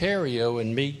 Ontario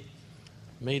and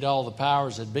meet all the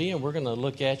powers that be, and we're going to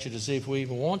look at you to see if we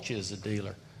even want you as a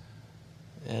dealer.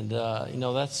 And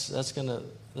that's going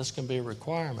to be a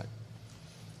requirement.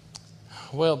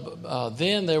 Well,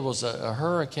 then there was a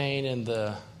hurricane in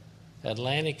the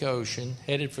Atlantic Ocean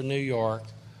headed for New York,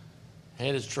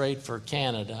 headed straight for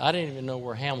Canada. I didn't even know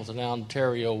where Hamilton,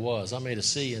 Ontario was. I made a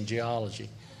C in geology.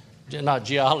 Not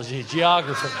geology,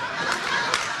 geography.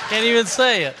 Can't even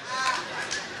say it.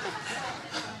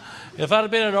 If I'd have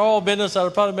been in the oil business, I'd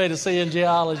have probably made a C in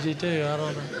geology too. I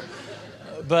don't know.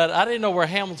 But I didn't know where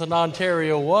Hamilton,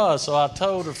 Ontario was, so I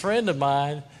told a friend of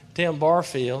mine, Tim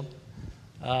Barfield,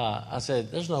 I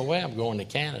said, there's no way I'm going to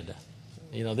Canada.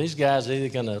 These guys are either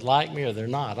going to like me or they're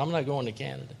not. I'm not going to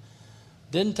Canada.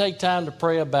 Didn't take time to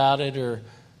pray about it or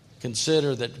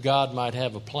consider that God might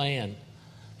have a plan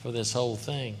for this whole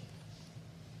thing.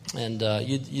 And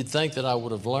you'd think that I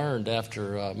would have learned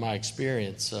after my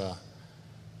experience,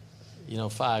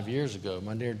 5 years ago,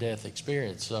 my near-death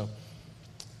experience.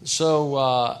 So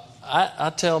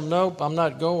I tell them, nope, I'm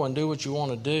not going. Do what you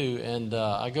want to do. And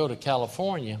I go to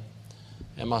California.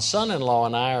 And my son-in-law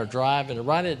and I are driving. And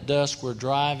right at dusk, we're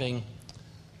driving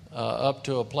up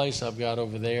to a place I've got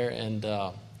over there. And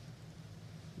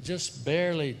just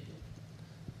barely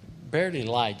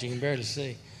light. You can barely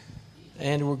see.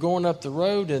 And we're going up the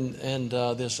road, and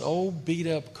this old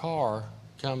beat-up car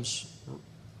comes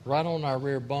right on our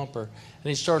rear bumper. And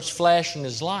he starts flashing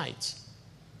his lights.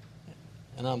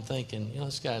 And I'm thinking,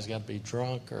 this guy's got to be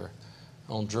drunk or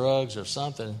on drugs or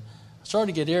something. I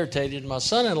started to get irritated. My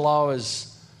son-in-law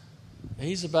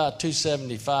he's about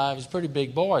 275. He's a pretty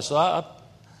big boy. So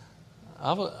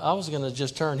I was going to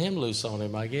just turn him loose on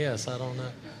him, I guess. I don't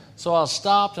know. So I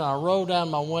stopped and I rolled down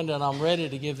my window and I'm ready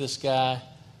to give this guy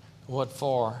what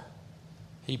for.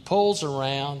 He pulls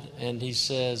around and he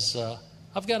says,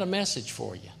 I've got a message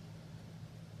for you.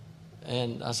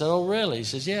 And I said, oh, really? He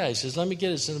says, yeah. He says, let me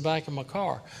get it. It's in the back of my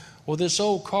car. Well, this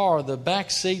old car, the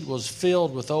back seat was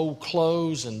filled with old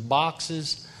clothes and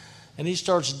boxes. And he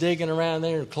starts digging around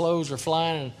there and clothes are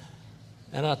flying.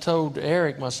 And I told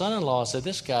Eric, my son-in-law, I said,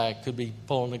 this guy could be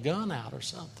pulling a gun out or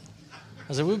something.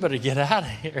 I said, we better get out of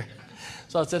here.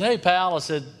 So I said, hey, pal, I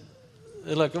said,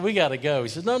 look, we got to go. He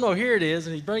said, no, here it is.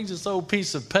 And he brings this old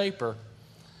piece of paper.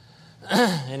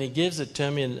 And he gives it to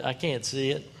me, and I can't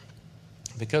see it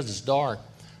because it's dark.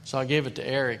 So I gave it to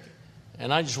Eric,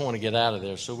 and I just want to get out of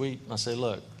there. So I say,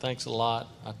 look, thanks a lot.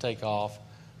 I take off,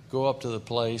 go up to the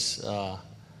place, and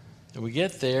we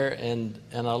get there, and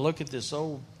I look at this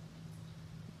old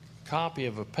copy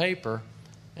of a paper,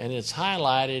 and it's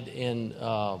highlighted in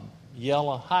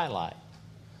yellow highlight.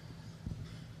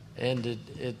 And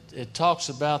it talks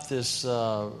about this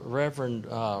Reverend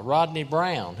Rodney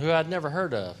Brown, who I'd never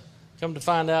heard of. Come to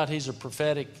find out, he's a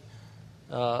prophetic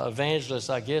evangelist,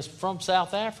 I guess, from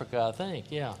South Africa, I think.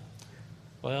 Yeah.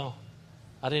 Well,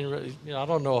 I didn't really, I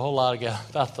don't know a whole lot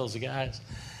about those guys.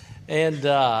 And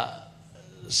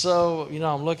so,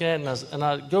 I'm looking at it, and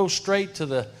I go straight to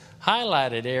the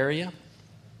highlighted area,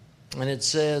 and it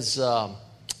says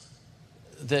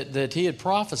that he had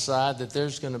prophesied that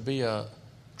there's going to be a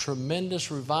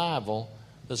tremendous revival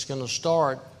that's going to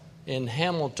start in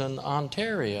Hamilton,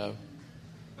 Ontario.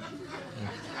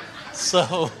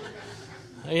 So,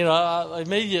 I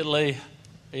immediately,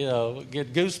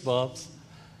 get goosebumps.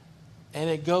 And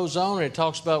it goes on and it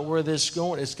talks about where this is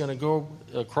going. It's going to go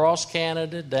across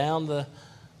Canada, down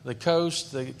the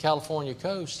coast, the California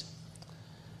coast.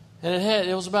 And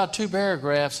it was about 2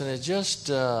 paragraphs, and it just,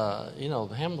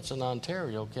 Hamilton,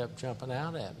 Ontario kept jumping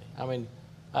out at me. I mean,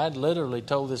 I had literally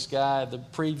told this guy the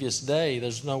previous day,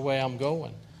 there's no way I'm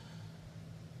going.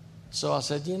 So I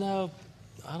said,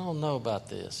 I don't know about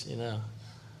this,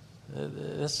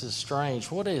 This is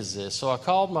strange. What is this? So I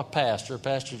called my pastor,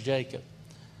 Pastor Jacob,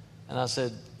 and I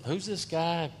said, who's this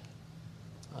guy?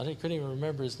 Couldn't even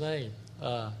remember his name.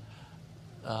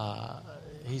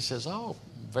 He says, oh,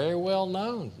 very well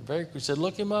known. He said,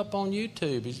 look him up on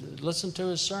YouTube. Listen to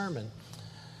his sermon.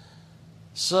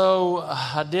 So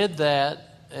I did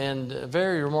that, and a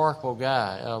very remarkable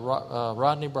guy,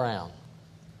 Rodney Brown.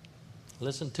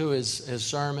 Listened to his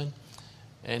sermon,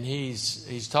 and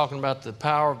he's talking about the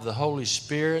power of the Holy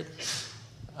Spirit,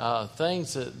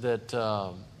 things that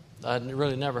I'd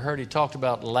really never heard. He talked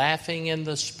about laughing in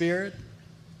the Spirit.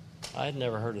 I'd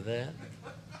never heard of that.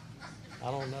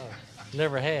 I don't know.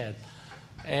 Never had.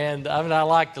 And I mean, I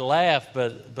like to laugh,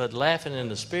 but laughing in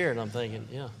the Spirit, I'm thinking,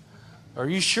 are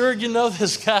you sure you know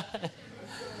this guy?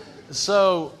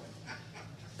 So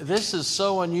this is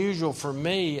so unusual for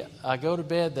me. I go to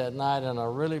bed that night and I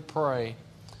really pray,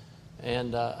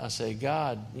 and I say,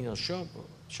 God,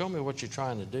 show me what you're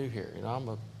trying to do here.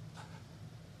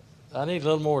 I need a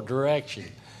little more direction.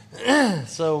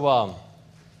 So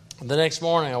the next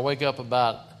morning I wake up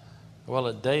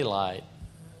at daylight.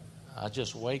 I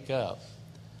just wake up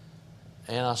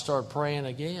and I start praying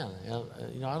again.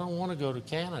 And, I don't want to go to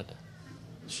Canada.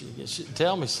 She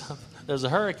tell me something. There's a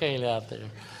hurricane out there.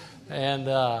 And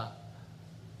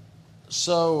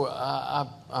so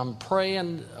I'm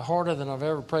praying harder than I've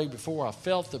ever prayed before. I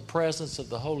felt the presence of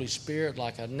the Holy Spirit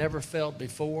like I'd never felt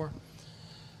before.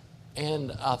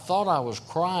 And I thought I was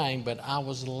crying, but I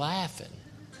was laughing.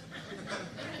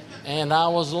 And I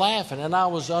was laughing, and I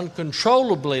was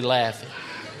uncontrollably laughing.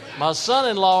 My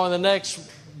son-in-law in the next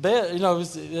bed,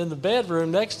 in the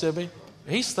bedroom next to me,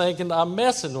 he's thinking I'm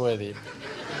messing with him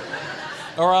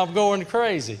or I'm going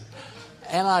crazy.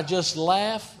 And I just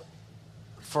laughed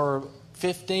for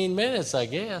 15 minutes, I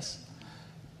guess.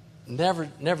 Never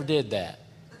did that.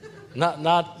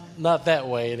 Not that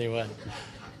way anyway.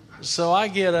 So I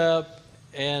get up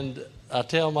and I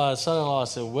tell my son-in-law, I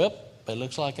said, it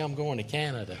looks like I'm going to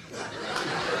Canada.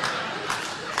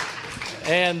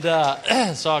 And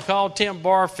so I called Tim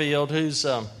Barfield, who's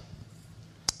a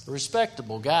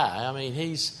respectable guy. I mean,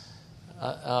 he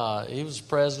was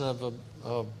president of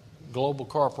a global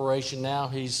corporation now.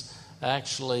 He's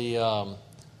actually, I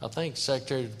think,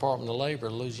 Secretary of the Department of Labor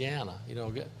in Louisiana.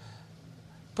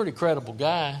 Pretty credible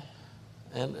guy.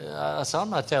 And I said, I'm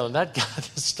not telling that guy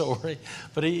the story.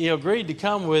 But he agreed to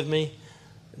come with me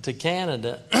to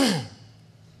Canada.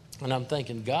 And I'm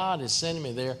thinking, God is sending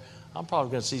me there. I'm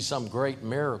probably going to see some great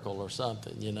miracle or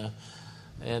something,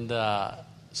 And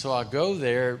so I go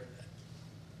there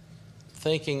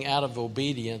thinking out of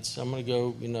obedience, I'm going to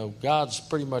go, God's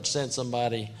pretty much sent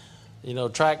somebody,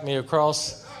 track me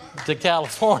across to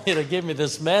California to give me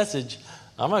this message.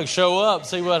 I'm going to show up,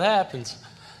 see what happens.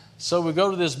 So we go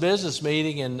to this business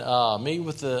meeting and meet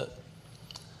with the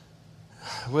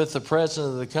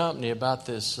president of the company about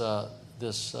this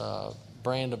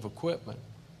brand of equipment.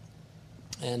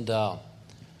 And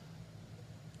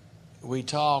we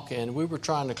talk, and we were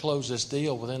trying to close this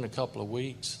deal within a couple of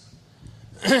weeks.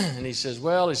 And he says,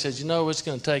 it's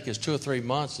going to take us 2 or 3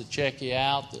 months to check you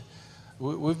out.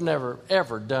 We've never,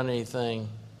 ever done anything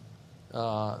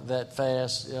that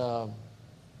fast.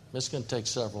 It's going to take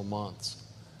several months.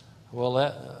 Well,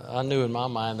 I knew in my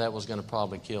mind that was going to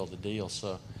probably kill the deal.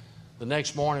 So the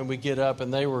next morning we get up,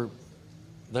 and they were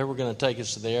going to take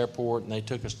us to the airport, and they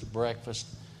took us to breakfast.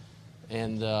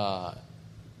 And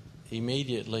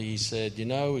immediately he said,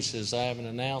 he says, I have an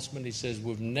announcement. He says,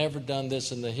 we've never done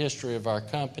this in the history of our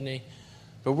company,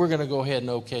 but we're going to go ahead and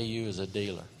okay you as a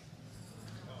dealer.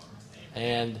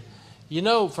 And,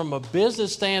 from a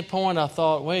business standpoint, I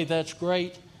thought, wait, that's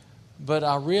great. But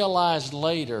I realized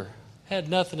later, it had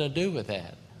nothing to do with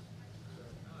that.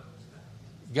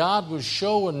 God was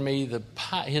showing me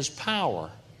his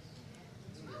power.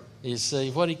 You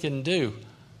see, what he can do.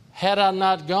 Had I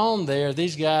not gone there,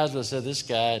 these guys would have said, this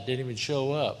guy didn't even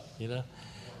show up,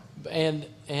 And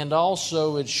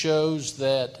also it shows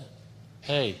that,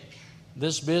 hey,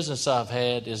 this business I've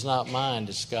had is not mine,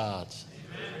 it's God's.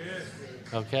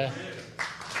 Okay?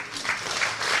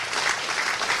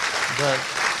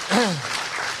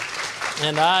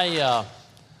 And I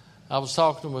was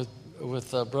talking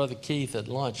with Brother Keith at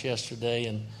lunch yesterday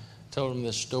and told him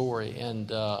this story. And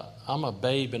I'm a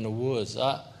babe in the woods.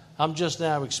 I'm just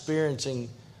now experiencing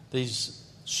these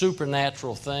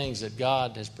supernatural things that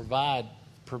God has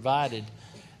provided.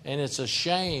 And it's a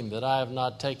shame that I have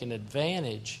not taken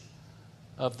advantage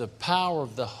of the power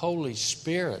of the Holy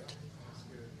Spirit.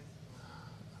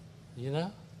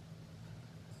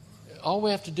 all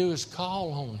we have to do is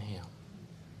call on Him.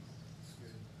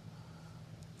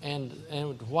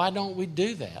 And why don't we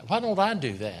do that? Why don't I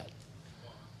do that?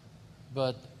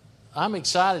 But I'm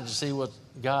excited to see what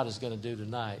God is going to do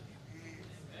tonight.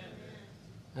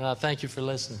 And I thank you for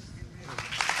listening.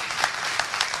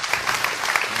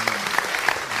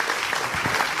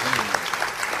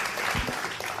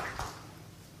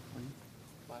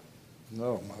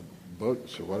 No, my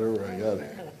books or whatever I got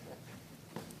here.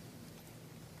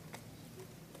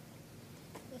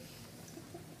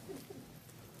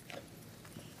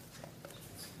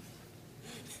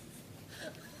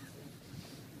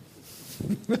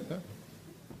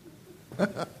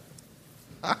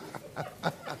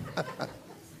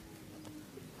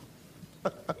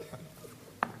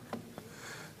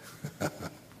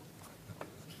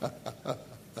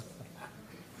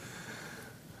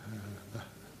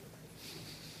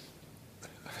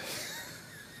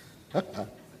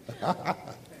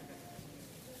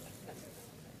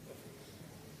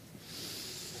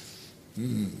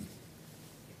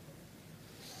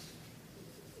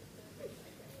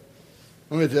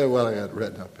 Let me tell you what I got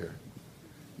written up here.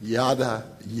 Yada,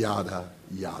 yada,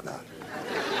 yada.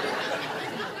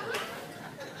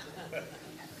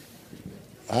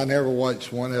 I never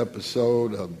watched one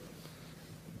episode of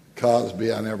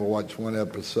Cosby. I never watched one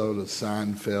episode of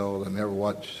Seinfeld. I never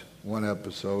watched one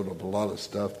episode of a lot of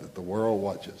stuff that the world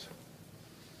watches.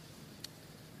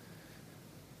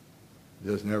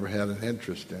 Just never had an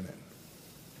interest in it.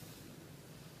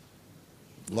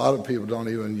 A lot of people don't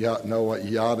even know what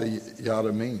yada,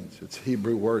 yada means. It's a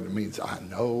Hebrew word. It means I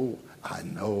know, I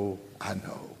know, I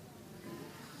know.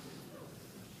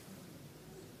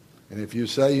 And if you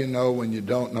say you know when you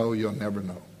don't know, you'll never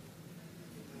know.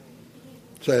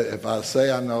 So if I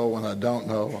say I know when I don't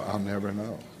know, I'll never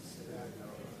know.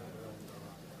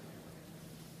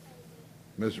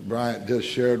 Mr. Bryant just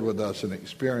shared with us an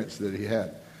experience that he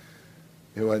had.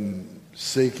 He wasn't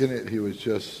seeking it. He was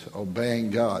just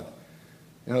obeying God.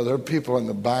 You know, there are people in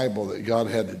the Bible that God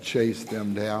had to chase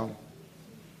them down.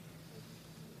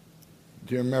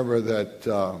 Do you remember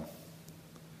that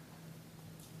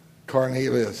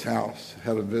Cornelius' house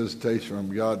had a visitation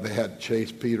from God? They had to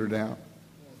chase Peter down.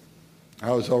 I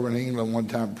was over in England one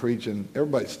time preaching.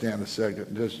 Everybody stand a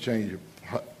second. Just change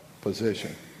your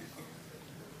position.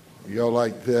 You go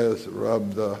like this,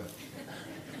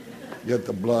 get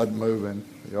the blood moving.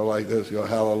 You go like this, go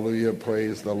hallelujah,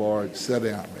 praise the Lord. Sit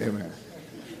down. Amen.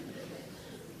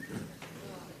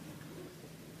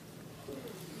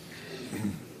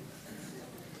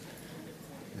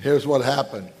 Here's what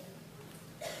happened.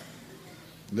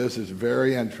 This is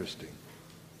very interesting.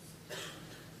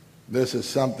 This is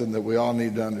something that we all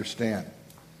need to understand.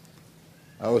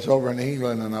 I was over in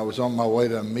England and I was on my way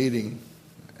to a meeting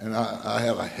and I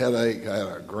had a headache. I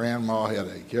had a grand mal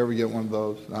headache. You ever get one of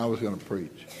those? And I was going to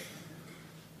preach.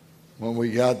 When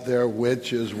we got there,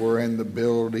 witches were in the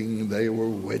building. They were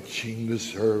witching the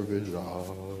service.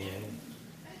 Oh.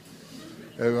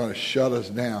 They were going to shut us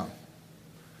down.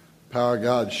 Power of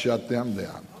God shut them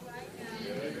down.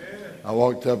 I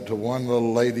walked up to one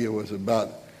little lady who was about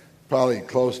probably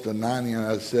close to 90, and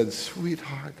I said,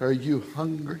 "Sweetheart, are you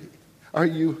hungry? Are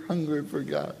you hungry for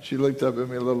God?" She looked up at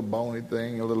me, a little bony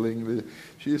thing, a little English.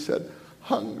 She said,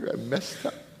 "Hungry." I messed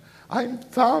up. "I'm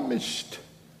famished."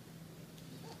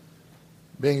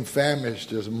 Being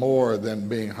famished is more than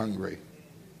being hungry.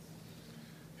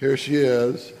 Here she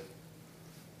is,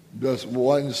 just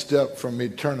one step from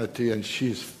eternity, and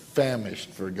she's famished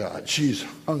for God. She's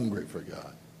hungry for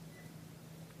God.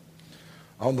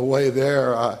 On the way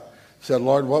there, I said,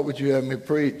 "Lord, what would you have me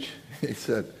preach?" He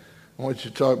said, "I want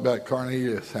you to talk about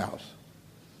Cornelius' house.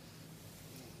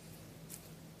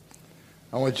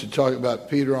 I want you to talk about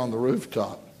Peter on the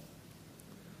rooftop.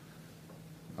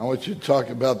 I want you to talk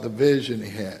about the vision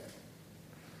he had.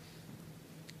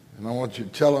 And I want you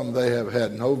to tell them they have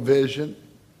had no vision."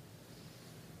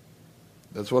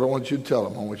 That's what I want you to tell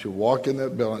them. I want you to walk in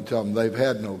that building and tell them they've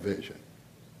had no vision.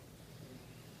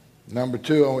 Number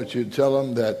two, I want you to tell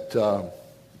them that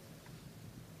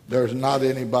there's not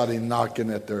anybody knocking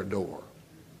at their door.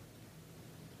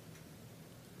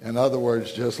 In other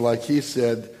words, just like he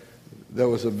said, there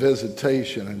was a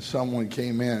visitation and someone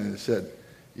came in and said,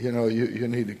 "You know, you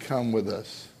need to come with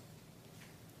us."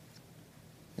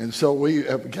 And so we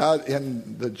have got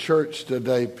in the church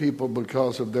today people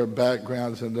because of their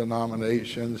backgrounds and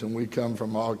denominations, and we come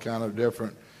from all kind of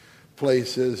different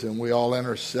places, and we all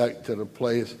intersect at a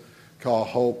place called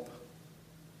Hope.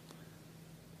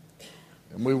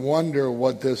 And we wonder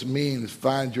what this means,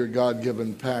 find your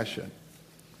God-given passion.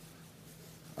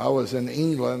 I was in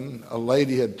England. A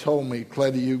lady had told me,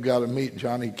 "Cleddy, you've got to meet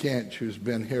Johnny Kench, who's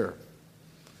been here."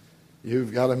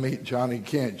 You've got to meet Johnny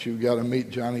Kinch. You've got to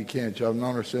meet Johnny Kinch. I've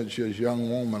known her since she was a young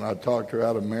woman. I talked her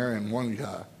out of marrying one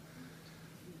guy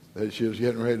that she was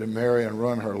getting ready to marry and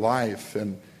run her life.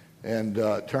 And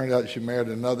it turned out she married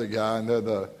another guy, and they're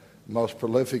the most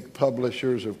prolific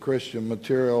publishers of Christian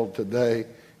material today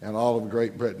in all of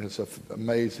Great Britain. It's an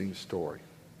amazing story.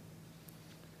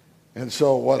 And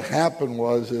so what happened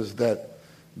is that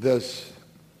this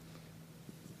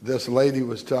lady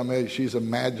was telling me she's a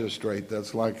magistrate.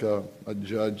 That's like a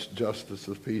judge, justice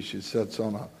of peace. She sits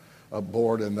on a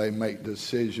board and they make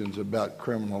decisions about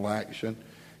criminal action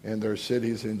in their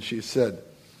cities. And she said,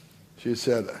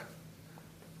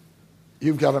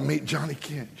 you've got to meet Johnny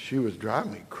Kinch. She was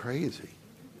driving me crazy.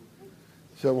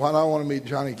 So why do I want to meet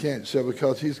Johnny Kinch? So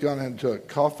because he's gone into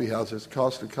coffee houses,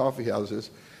 Costa coffee houses,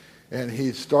 and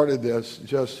he started this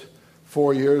just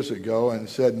 4 years ago and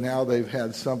said now they've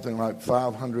had something like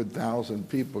 500,000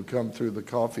 people come through the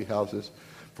coffee houses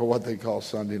for what they call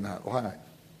Sunday Night Live.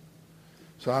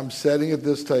 So I'm sitting at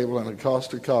this table in a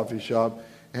Costa coffee shop,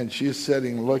 and she's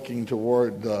sitting looking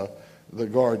toward the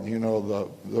garden,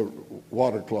 the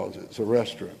water closets, the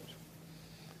restrooms.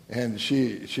 And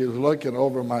she was looking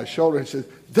over my shoulder and said,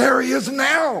 there he is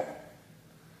now.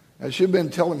 And she'd been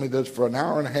telling me this for an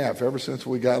hour and a half, ever since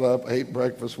we got up, ate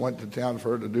breakfast, went to town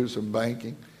for her to do some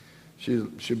banking.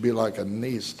 She'd be like a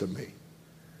niece to me.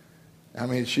 I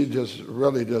mean, she'd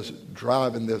really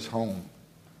driving this home.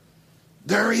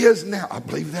 There he is now. I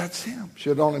believe that's him. She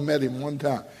had only met him one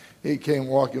time. He came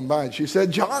walking by and she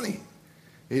said, Johnny.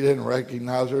 He didn't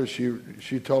recognize her.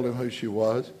 She told him who she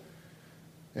was.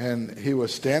 And he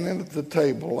was standing at the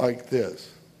table like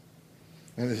this.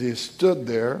 And as he stood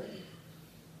there,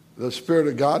 the Spirit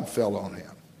of God fell on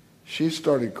him. She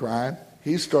started crying.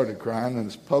 He started crying in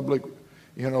this public,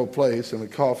 place in a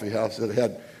coffee house that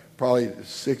had probably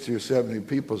 60 or 70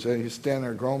 people. So he's standing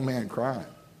there, a grown man crying.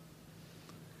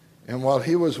 And while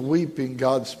he was weeping,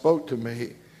 God spoke to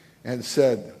me and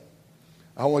said,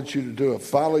 I want you to do a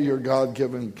Follow Your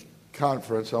God-Given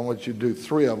conference. I want you to do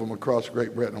 3 of them across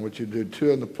Great Britain. I want you to do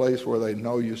 2 in the place where they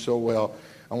know you so well.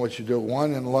 I want you to do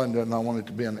 1 in London, and I want it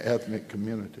to be an ethnic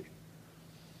community.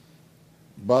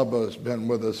 Bubba has been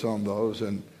with us on those,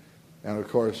 and of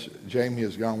course, Jamie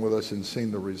has gone with us and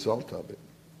seen the result of it.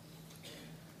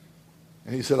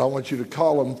 And he said, I want you to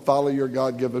call them Follow Your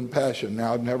God-Given Passion.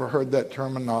 Now, I've never heard that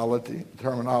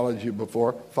terminology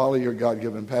before, Follow Your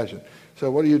God-Given Passion.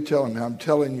 So what are you telling me? I'm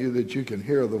telling you that you can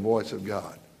hear the voice of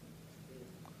God.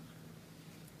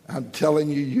 I'm telling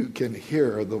you, you can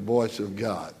hear the voice of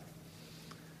God.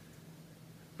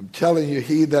 I'm telling you,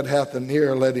 he that hath an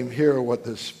ear, let him hear what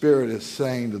the Spirit is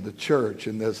saying to the church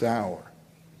in this hour.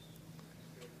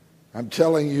 I'm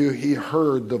telling you, he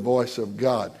heard the voice of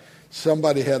God.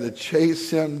 Somebody had to chase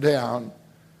him down,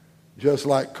 just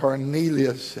like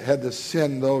Cornelius had to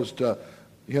send those to,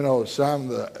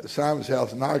 Simon's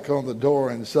house, knock on the door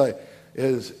and say,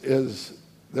 is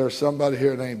there somebody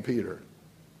here named Peter?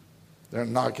 They're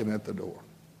knocking at the door.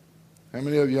 How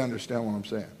many of you understand what I'm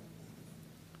saying?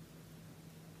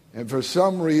 And for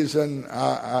some reason,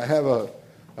 I have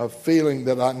a feeling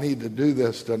that I need to do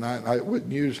this tonight. I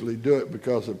wouldn't usually do it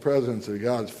because the presence of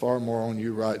God is far more on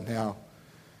you right now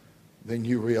than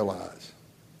you realize.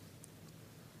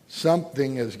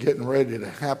 Something is getting ready to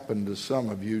happen to some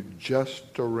of you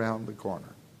just around the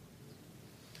corner.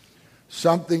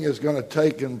 Something is going to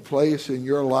take place in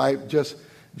your life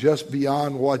just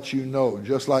beyond what you know.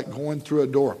 Just like going through a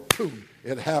door, boom,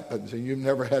 it happens, and you've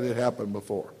never had it happen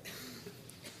before.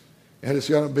 And it's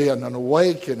going to be an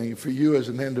awakening for you as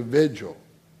an individual.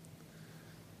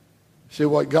 See,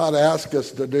 what God asks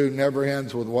us to do never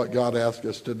ends with what God asks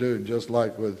us to do, just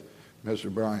like with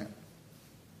Mr. Bryant.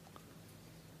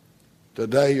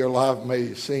 Today, your life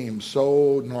may seem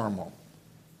so normal.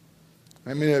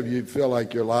 How many of you feel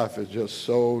like your life is just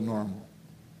so normal?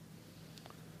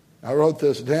 I wrote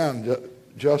this down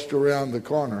just around the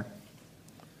corner.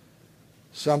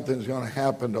 Something's going to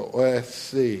happen to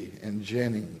OSC in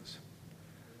Jennings.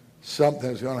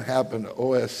 Something's going to happen to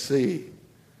OSC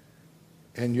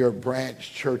in your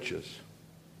branch churches.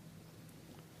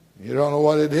 You don't know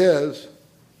what it is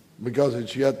because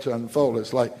it's yet to unfold.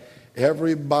 It's like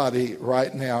everybody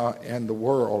right now in the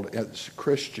world that's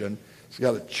Christian has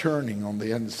got a churning on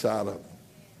the inside of them.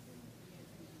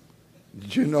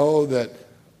 Did you know that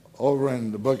over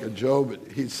in the book of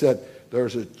Job, he said,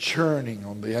 there's a churning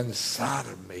on the inside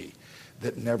of me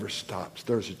that never stops.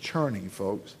 There's a churning,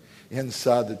 folks,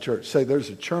 inside the church. Say, there's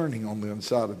a churning on the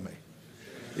inside of me.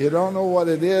 You don't know what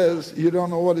it is. You don't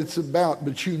know what it's about,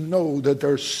 but you know that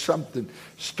there's something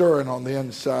stirring on the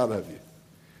inside of you.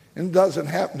 And it doesn't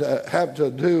have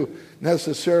to do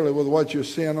necessarily with what you're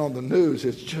seeing on the news.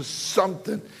 It's just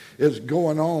something is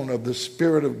going on of the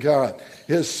Spirit of God.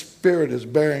 His Spirit is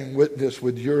bearing witness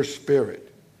with your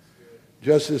spirit.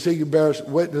 Just as he can bear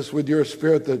witness with your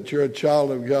spirit that you're a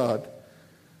child of God.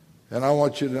 And I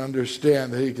want you to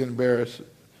understand that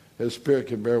his Spirit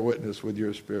can bear witness with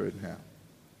your spirit now.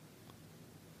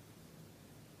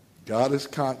 God is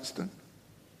constant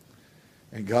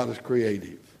and God is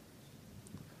creative.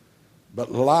 But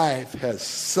life has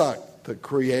sucked the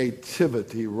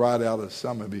creativity right out of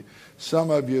some of you.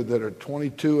 Some of you that are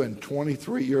 22 and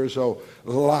 23 years old,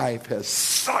 life has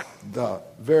sucked the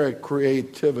very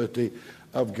creativity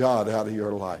of God out of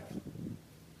your life.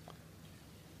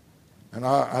 And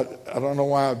I don't know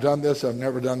why I've done this. I've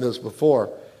never done this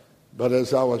before. But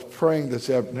as I was praying this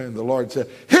afternoon, the Lord said,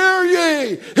 "Hear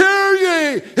ye! Hear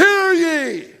ye! Hear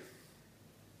ye!"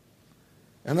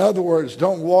 In other words,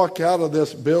 don't walk out of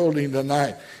this building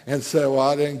tonight and say, "Well,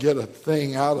 I didn't get a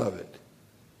thing out of it."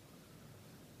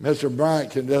 Mr.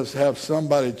 Bryant can just have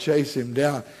somebody chase him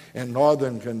down in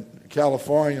Northern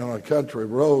California on a country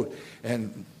road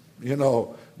and,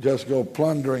 just go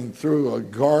plundering through a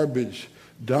garbage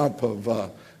dump of,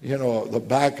 the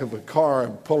back of a car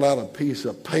and pull out a piece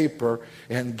of paper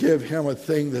and give him a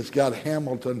thing that's got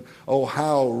Hamilton,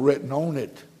 Ohio written on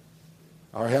it,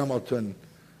 or Hamilton,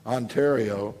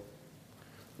 Ontario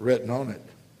written on it.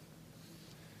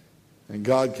 And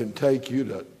God can take you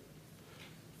to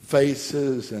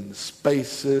faces and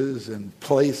spaces and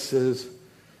places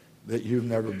that you've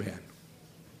never been.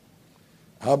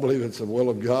 I believe it's the will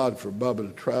of God for Bubba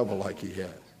to travel like he has.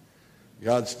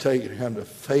 God's taking him to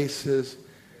faces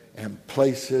and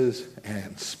places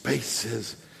and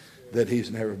spaces that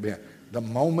he's never been. The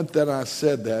moment that I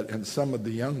said that, and some of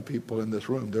the young people in this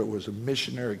room, there was a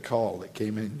missionary call that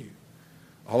came in you.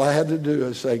 All I had to do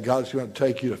is say, God's going to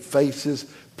take you to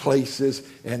faces, places,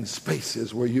 and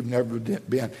spaces where you've never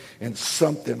been, and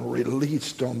something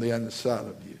released on the inside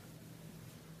of you.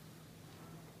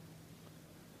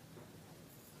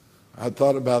 I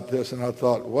thought about this, and I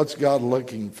thought, what's God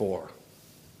looking for?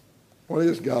 What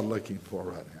is God looking for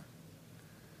right now?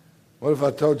 What if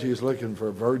I told you he's looking for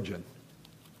a virgin?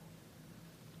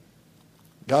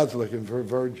 God's looking for a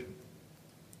virgin.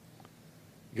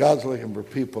 God's looking for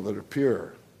people that are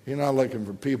pure. He's not looking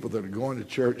for people that are going to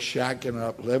church, shacking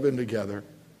up, living together,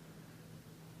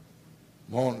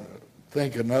 won't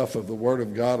think enough of the Word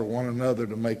of God or one another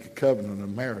to make a covenant of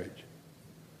marriage.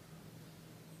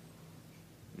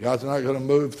 God's not going to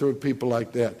move through people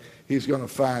like that. He's going to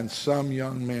find some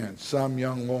young man, some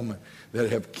young woman that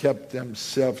have kept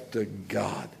themselves to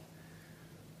God.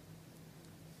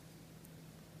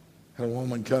 Had a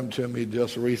woman come to me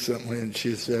just recently, and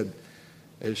she said,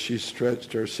 as she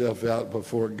stretched herself out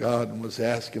before God and was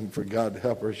asking for God to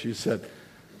help her, she said,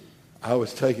 I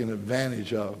was taken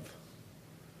advantage of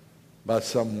by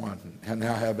someone, and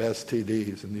now I have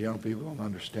STDs, and the young people don't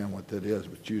understand what that is,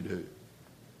 but you do.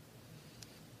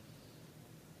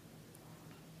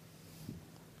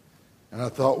 And I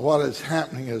thought, what is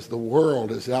happening is the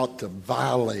world is out to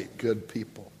violate good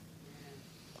people.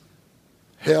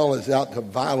 Hell is out to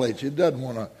violate you. It doesn't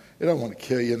want to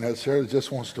kill you necessarily. It just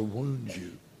wants to wound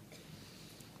you.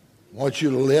 It wants you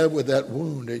to live with that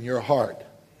wound in your heart. It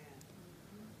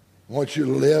wants you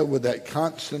to live with that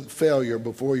constant failure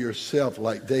before yourself,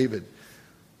 like David,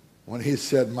 when he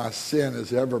said, my sin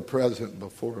is ever present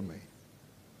before me.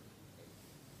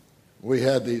 We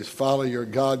had these Follow Your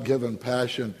God-Given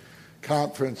Passion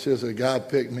conferences. A guy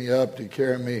picked me up to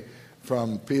carry me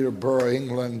from Peterborough,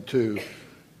 England to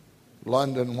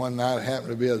London one night. I happened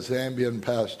to be a Zambian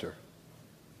pastor.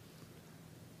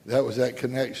 That was that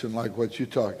connection like what you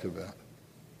talked about.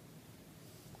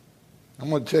 I'm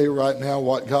going to tell you right now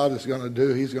what God is going to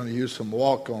do. He's going to use some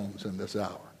walk-ons in this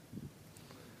hour.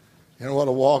 You know what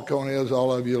a walk-on is?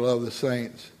 All of you love the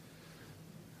saints.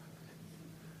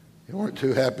 You weren't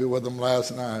too happy with them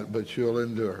last night, but you'll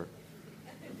endure.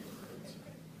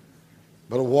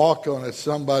 But a walk-on is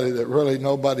somebody that really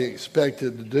nobody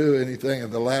expected to do anything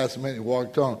at the last minute,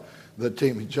 walked on the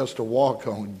team. Just a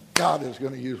walk-on. God is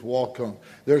going to use walk-on.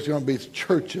 There's going to be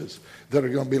churches that are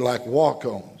going to be like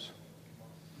walk-ons.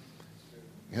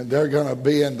 And they're going to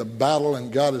be in the battle,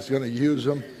 and God is going to use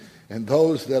them. And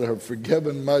those that have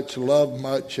forgiven much, love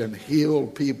much, and heal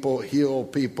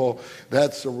people.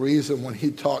 That's the reason when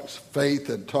he talks faith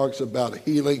and talks about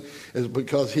healing is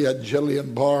because he had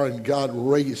Jillian Barr and God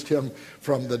raised him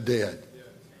from the dead.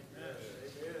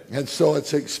 And so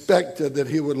it's expected that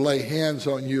he would lay hands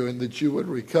on you and that you would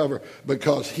recover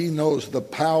because he knows the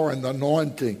power and the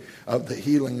anointing of the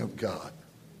healing of God.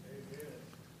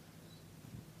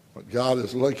 What God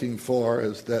is looking for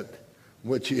is that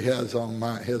which he has on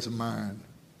his mind.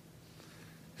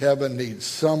 Heaven needs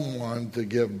someone to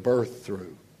give birth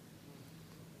through.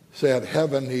 Said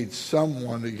heaven needs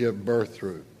someone to give birth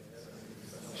through.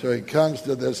 So he comes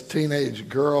to this teenage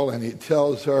girl and he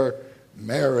tells her,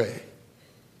 Mary.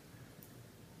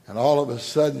 And all of a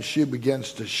sudden she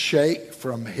begins to shake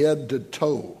from head to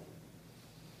toe.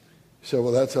 You say,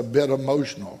 well, that's a bit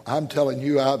emotional. I'm telling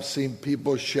you, I've seen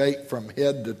people shake from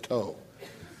head to toe.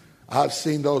 I've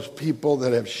seen those people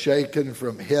that have shaken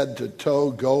from head to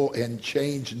toe go and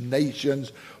change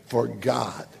nations for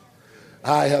God.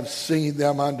 I have seen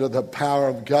them under the power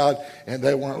of God, and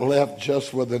they weren't left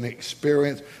just with an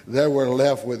experience. They were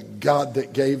left with God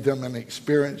that gave them an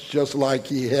experience just like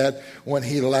he had when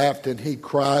he laughed and he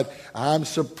cried. I'm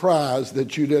surprised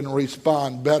that you didn't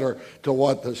respond better to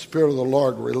what the Spirit of the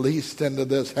Lord released into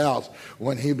this house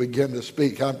when he began to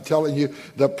speak. I'm telling you,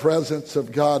 the presence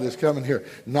of God is coming here,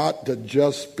 not to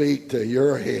just speak to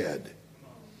your head.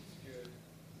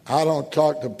 I don't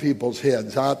talk to people's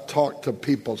heads. I talk to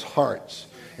people's hearts.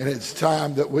 And it's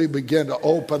time that we begin to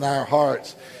open our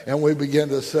hearts and we begin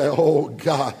to say, oh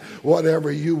God,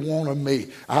 whatever you want of me,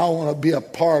 I want to be a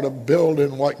part of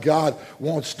building what God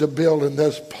wants to build in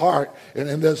this part and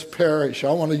in this parish.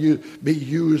 I want to be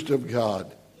used of God.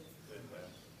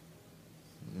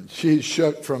 She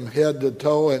shook from head to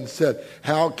toe and said,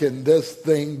 how can this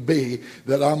thing be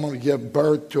that I'm going to give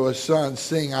birth to a son,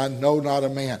 seeing I know not a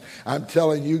man? I'm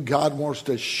telling you, God wants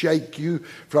to shake you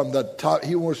from the top.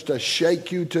 He wants to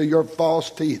shake you till your false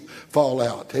teeth fall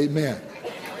out. Amen.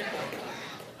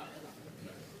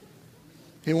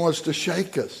 He wants to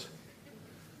shake us.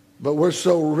 But we're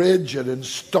so rigid and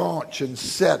staunch and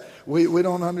set. We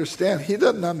don't understand. He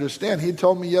doesn't understand. He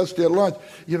told me yesterday at lunch,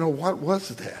 what was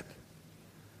that?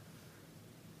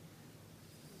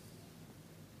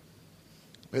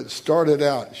 It started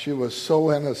out, she was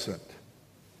so innocent.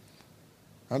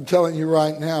 I'm telling you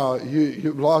right now,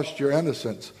 you've lost your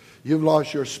innocence. You've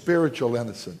lost your spiritual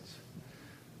innocence.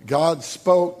 God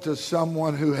spoke to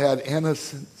someone who had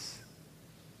innocence.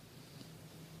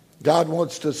 God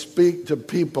wants to speak to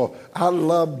people. I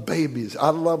love babies. I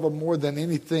love them more than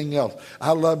anything else.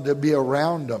 I love to be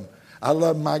around them. I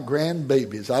love my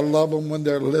grandbabies. I love them when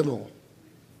they're little.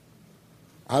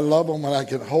 I love them when I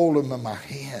can hold them in my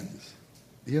hands.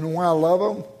 You know why I love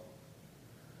them?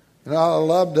 I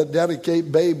love to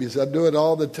dedicate babies. I do it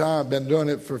all the time. I've been doing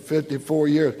it for 54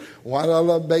 years. Why do I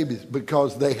love babies?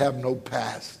 Because they have no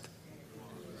past.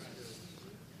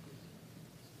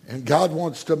 And God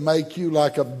wants to make you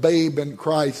like a babe in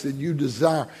Christ, and you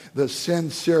desire the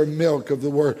sincere milk of the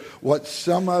Word. What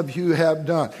some of you have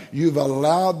done, you've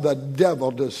allowed the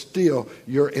devil to steal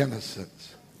your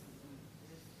innocence.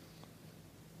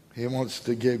 He wants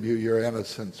to give you your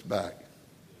innocence back.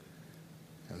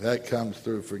 And that comes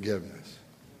through forgiveness.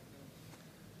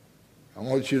 I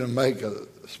want you to make a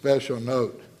special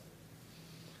note.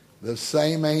 The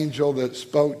same angel that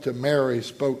spoke to Mary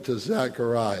spoke to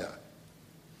Zechariah.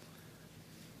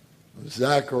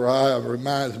 Zechariah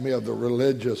reminds me of the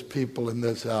religious people in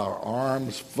this hour.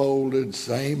 Arms folded,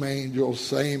 same angel,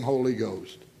 same Holy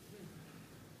Ghost.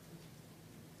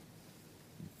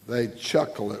 They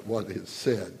chuckle at what is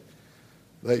said.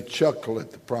 They chuckle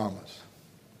at the promise.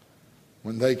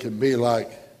 When they can be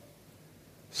like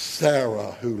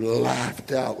Sarah, who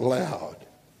laughed out loud.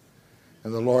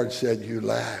 And the Lord said, you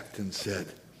laughed, and said,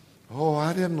 oh,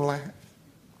 I didn't laugh.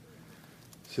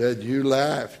 Said, you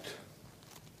laughed.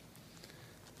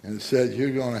 And said,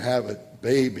 you're going to have a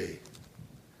baby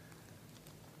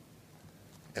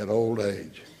at old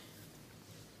age.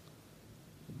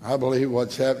 I believe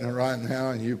what's happening right now,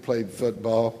 and you played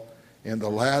football, in the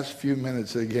last few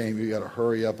minutes of the game, you got to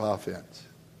hurry up offense.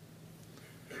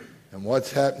 And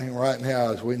what's happening right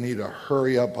now is we need a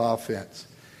hurry-up offense.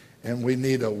 And we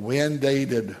need a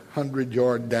wind-aided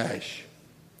 100-yard dash.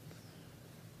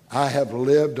 I have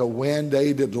lived a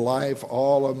wind-aided life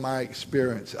all of my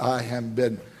experience. I have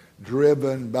been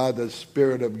driven by the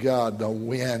Spirit of God. The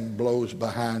wind blows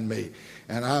behind me.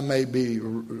 And I may be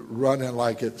running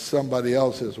like it's somebody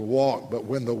else's walk, but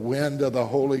when the wind of the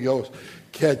Holy Ghost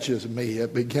catches me,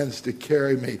 it begins to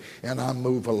carry me, and I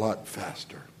move a lot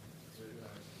faster.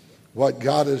 What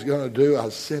God is going to do, I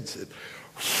sense it.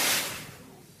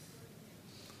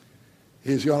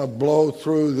 He's going to blow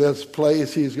through this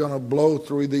place. He's going to blow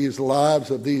through these lives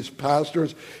of these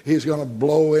pastors. He's going to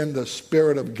blow in the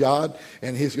Spirit of God,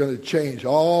 and he's going to change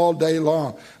all day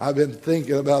long. I've been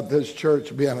thinking about this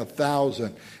church being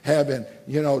 1,000, having,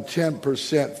 10%,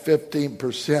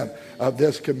 15% of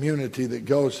this community that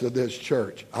goes to this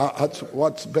church. That's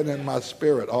what's been in my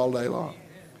spirit all day long.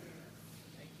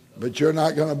 But you're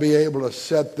not going to be able to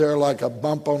sit there like a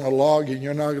bump on a log, and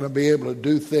you're not going to be able to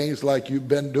do things like you've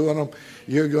been doing them.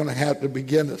 You're going to have to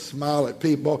begin to smile at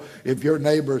people. If your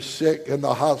neighbor's sick in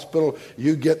the hospital,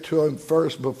 you get to him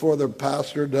first before the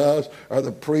pastor does or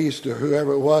the priest or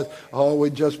whoever it was. Oh, we're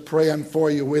just praying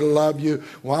for you. We love you.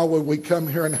 Why would we come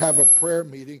here and have a prayer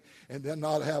meeting and then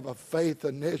not have a faith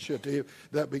initiative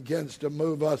that begins to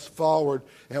move us forward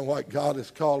in what God has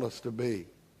called us to be?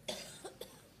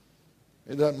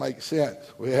 It doesn't make sense.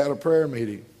 We had a prayer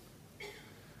meeting.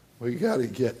 We got to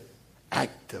get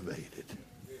activated.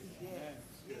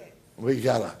 We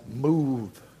got to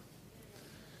move.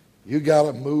 You got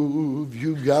to move.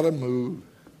 You got to move.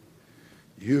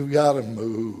 You got to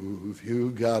move. You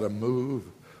got to move.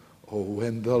 Oh,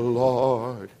 when the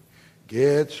Lord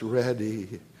gets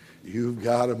ready, you've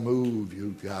got to move.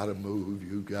 You've got to move.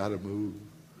 You've got to move.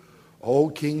 Oh,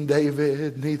 King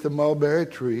David, 'neath the mulberry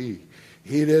tree,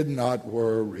 he did not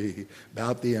worry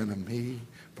about the enemy.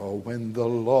 For when the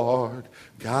Lord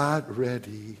got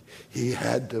ready, he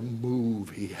had to move.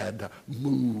 He had to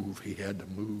move. He had to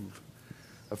move.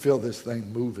 I feel this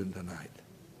thing moving tonight.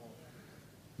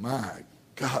 My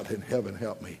God in heaven,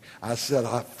 help me. I said,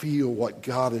 I feel what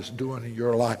God is doing in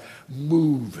your life,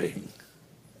 moving.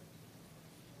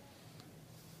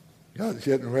 God's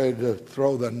getting ready to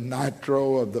throw the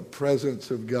nitro of the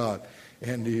presence of God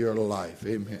into your life.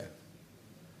 Amen.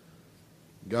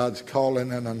 God's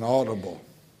calling in an audible.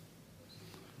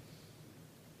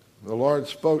 The Lord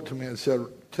spoke to me and said,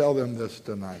 tell them this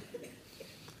tonight.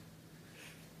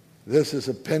 This is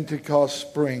a Pentecost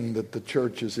spring that the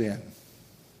church is in.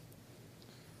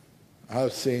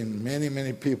 I've seen many,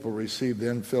 many people receive the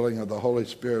infilling of the Holy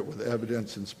Spirit with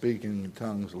evidence and speaking in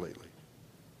tongues lately.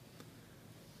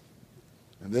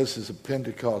 And this is a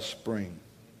Pentecost spring.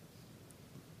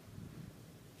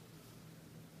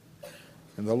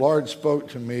 And the Lord spoke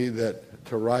to me that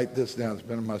to write this down. It's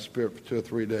been in my spirit for 2 or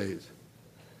 3 days.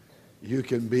 You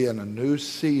can be in a new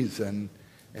season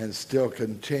and still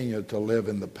continue to live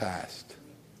in the past.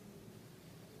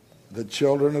 The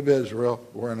children of Israel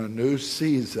were in a new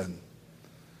season,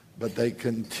 but they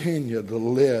continue to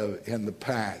live in the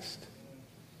past.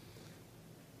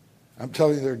 I'm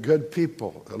telling you, they're good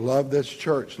people that love this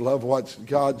church, love what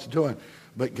God's doing.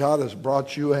 But God has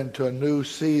brought you into a new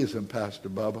season, Pastor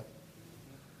Bubba.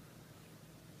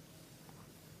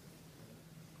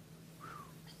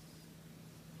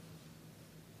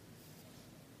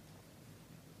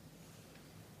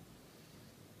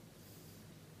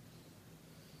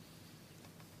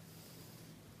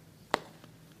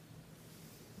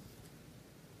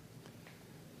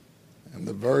 And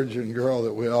the virgin girl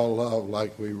that we all love,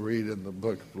 like we read in the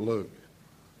book of Luke,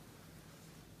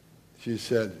 she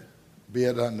said, be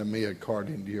it unto me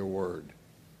according to your word.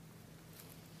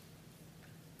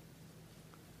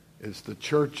 It's the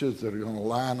churches that are going to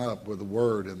line up with the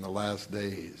word in the last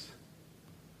days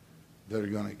that are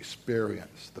going to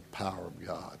experience the power of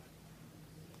God.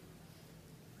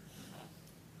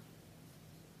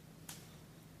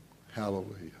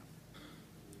 Hallelujah.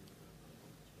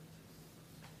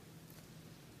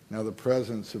 Now the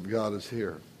presence of God is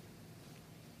here.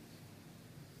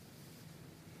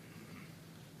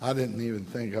 I didn't even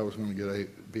think I was going to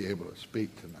be able to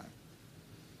speak tonight,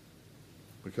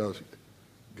 because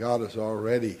God has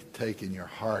already taken your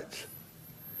hearts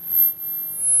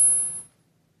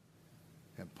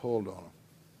and pulled on them.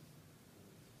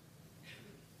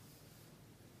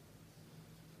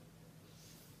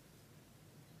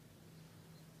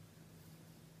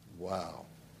 Wow.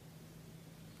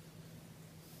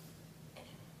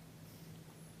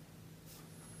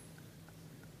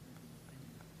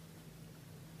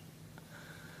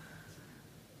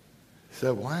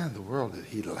 Said, why in the world did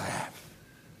he laugh?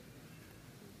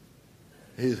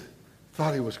 He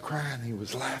thought he was crying. He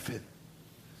was laughing.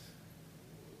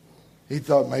 He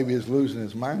thought maybe he was losing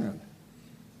his mind.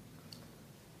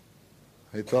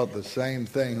 He thought the same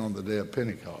thing on the day of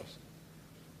Pentecost.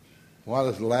 Why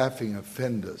does laughing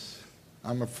offend us?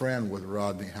 I'm a friend with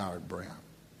Rodney Howard Brown.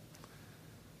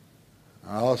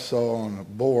 I also on a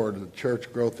board of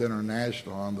Church Growth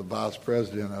International. I'm the vice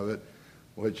president of it,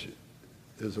 which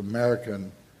is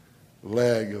American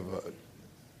leg of a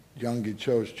Younggi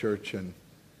Cho's church in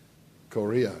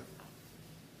Korea.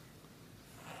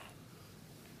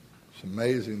 It's an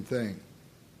amazing thing.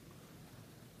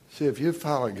 See, if you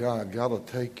follow God, God will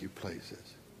take you places.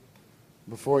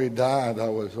 Before he died, I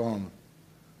was on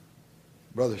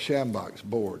Brother Schambach's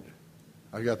board.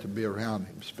 I got to be around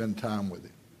him, spend time with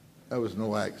him. That was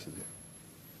no accident.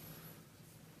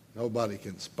 Nobody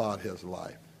can spot his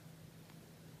life.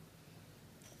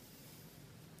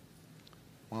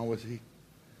 Why was he?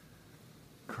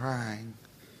 crying,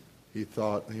 he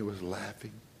thought, and he was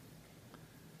laughing.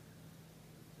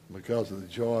 Because of the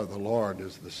joy of the Lord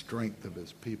is the strength of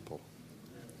his people.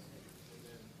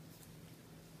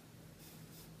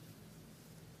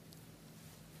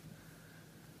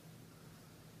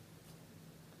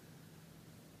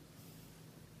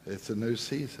 It's a new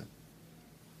season.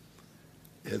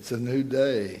 It's a new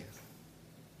day.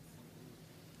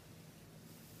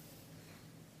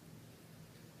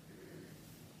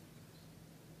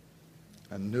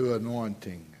 A new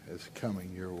anointing is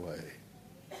coming your way.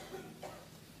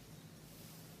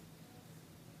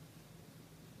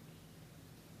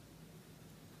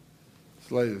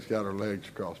 This lady's got her legs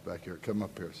crossed back here. Come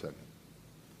up here a second.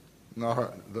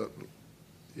 No, the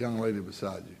young lady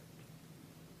beside you.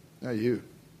 No, you.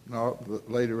 No, the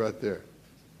lady right there.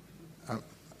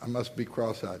 I must be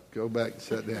cross-eyed. Go back and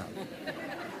sit down.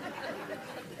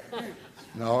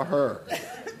 No, her.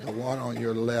 The one on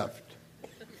your left.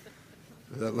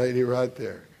 That lady right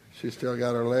there. She still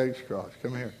got her legs crossed.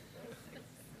 Come here.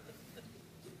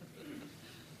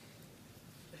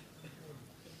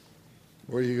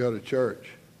 Where do you go to church?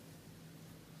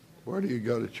 Where do you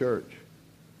go to church?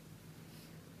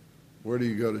 Where do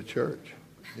you go to church?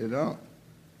 You don't.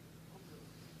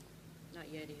 Not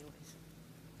yet, anyways.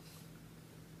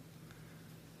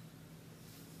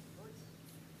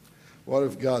 What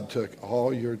if God took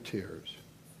all your tears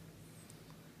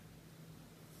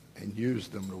and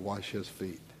used them to wash his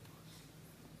feet?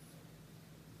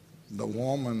 The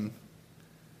woman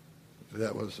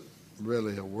that was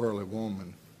really a worldly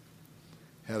woman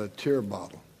had a tear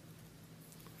bottle,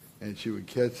 and she would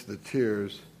catch the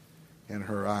tears in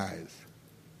her eyes.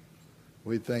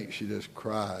 We think she just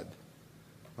cried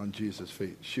on Jesus'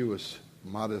 feet. She was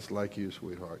modest like you,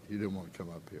 sweetheart. You didn't want to come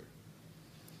up here.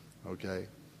 Okay?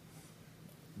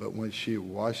 But when she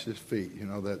washed his feet, you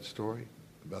know that story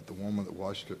about the woman that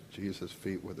washed Jesus'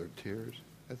 feet with her tears?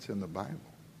 That's in the Bible.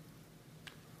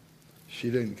 She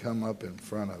didn't come up in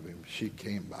front of him. She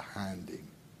came behind him.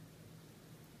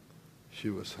 She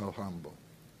was so humble.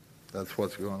 That's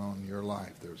what's going on in your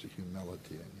life. There's a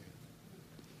humility in you.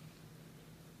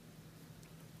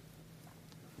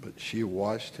 But she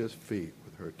washed his feet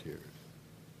with her tears.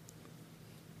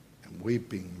 And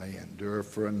weeping may endure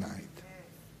for a night,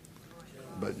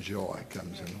 but joy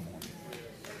comes in the morning.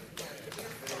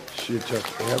 She took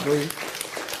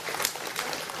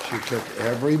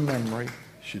every memory,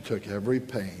 she took every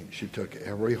pain, she took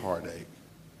every heartache.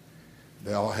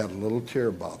 They all had little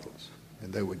tear bottles,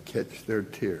 and they would catch their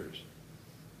tears.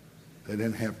 They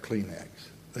didn't have Kleenex.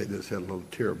 They just had little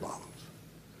tear bottles.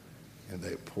 And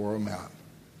they pour them out.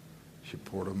 She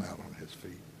poured them out on his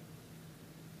feet.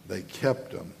 They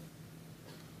kept them.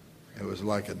 It was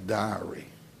like a diary.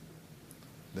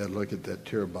 They'd look at that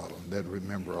tear bottle, and they'd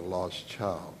remember a lost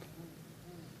child.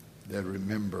 They'd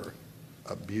remember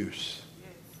abuse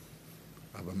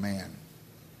of a man.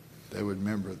 They would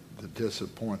remember the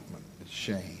disappointment, the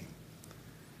shame.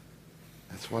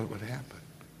 That's what would happen.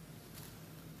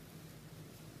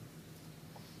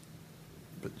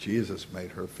 But Jesus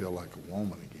made her feel like a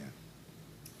woman again.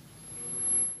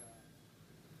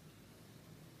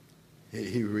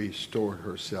 He restored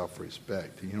her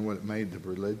self-respect. You know what it made the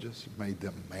religious? It made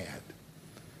them mad.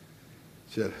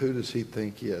 He said, who does he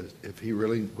think he is? If he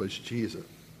really was Jesus,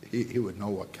 he would know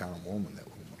what kind of woman that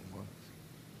woman was.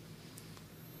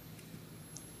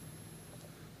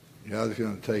 God's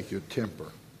going to take your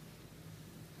temper.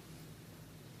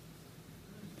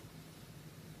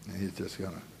 And he's just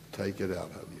going to take it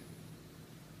out of you.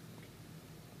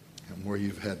 And where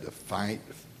you've had to fight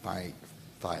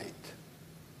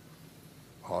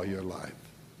all your life,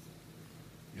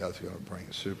 God's going to bring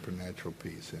a supernatural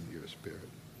peace into your spirit.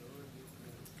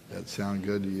 That sound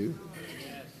good to you?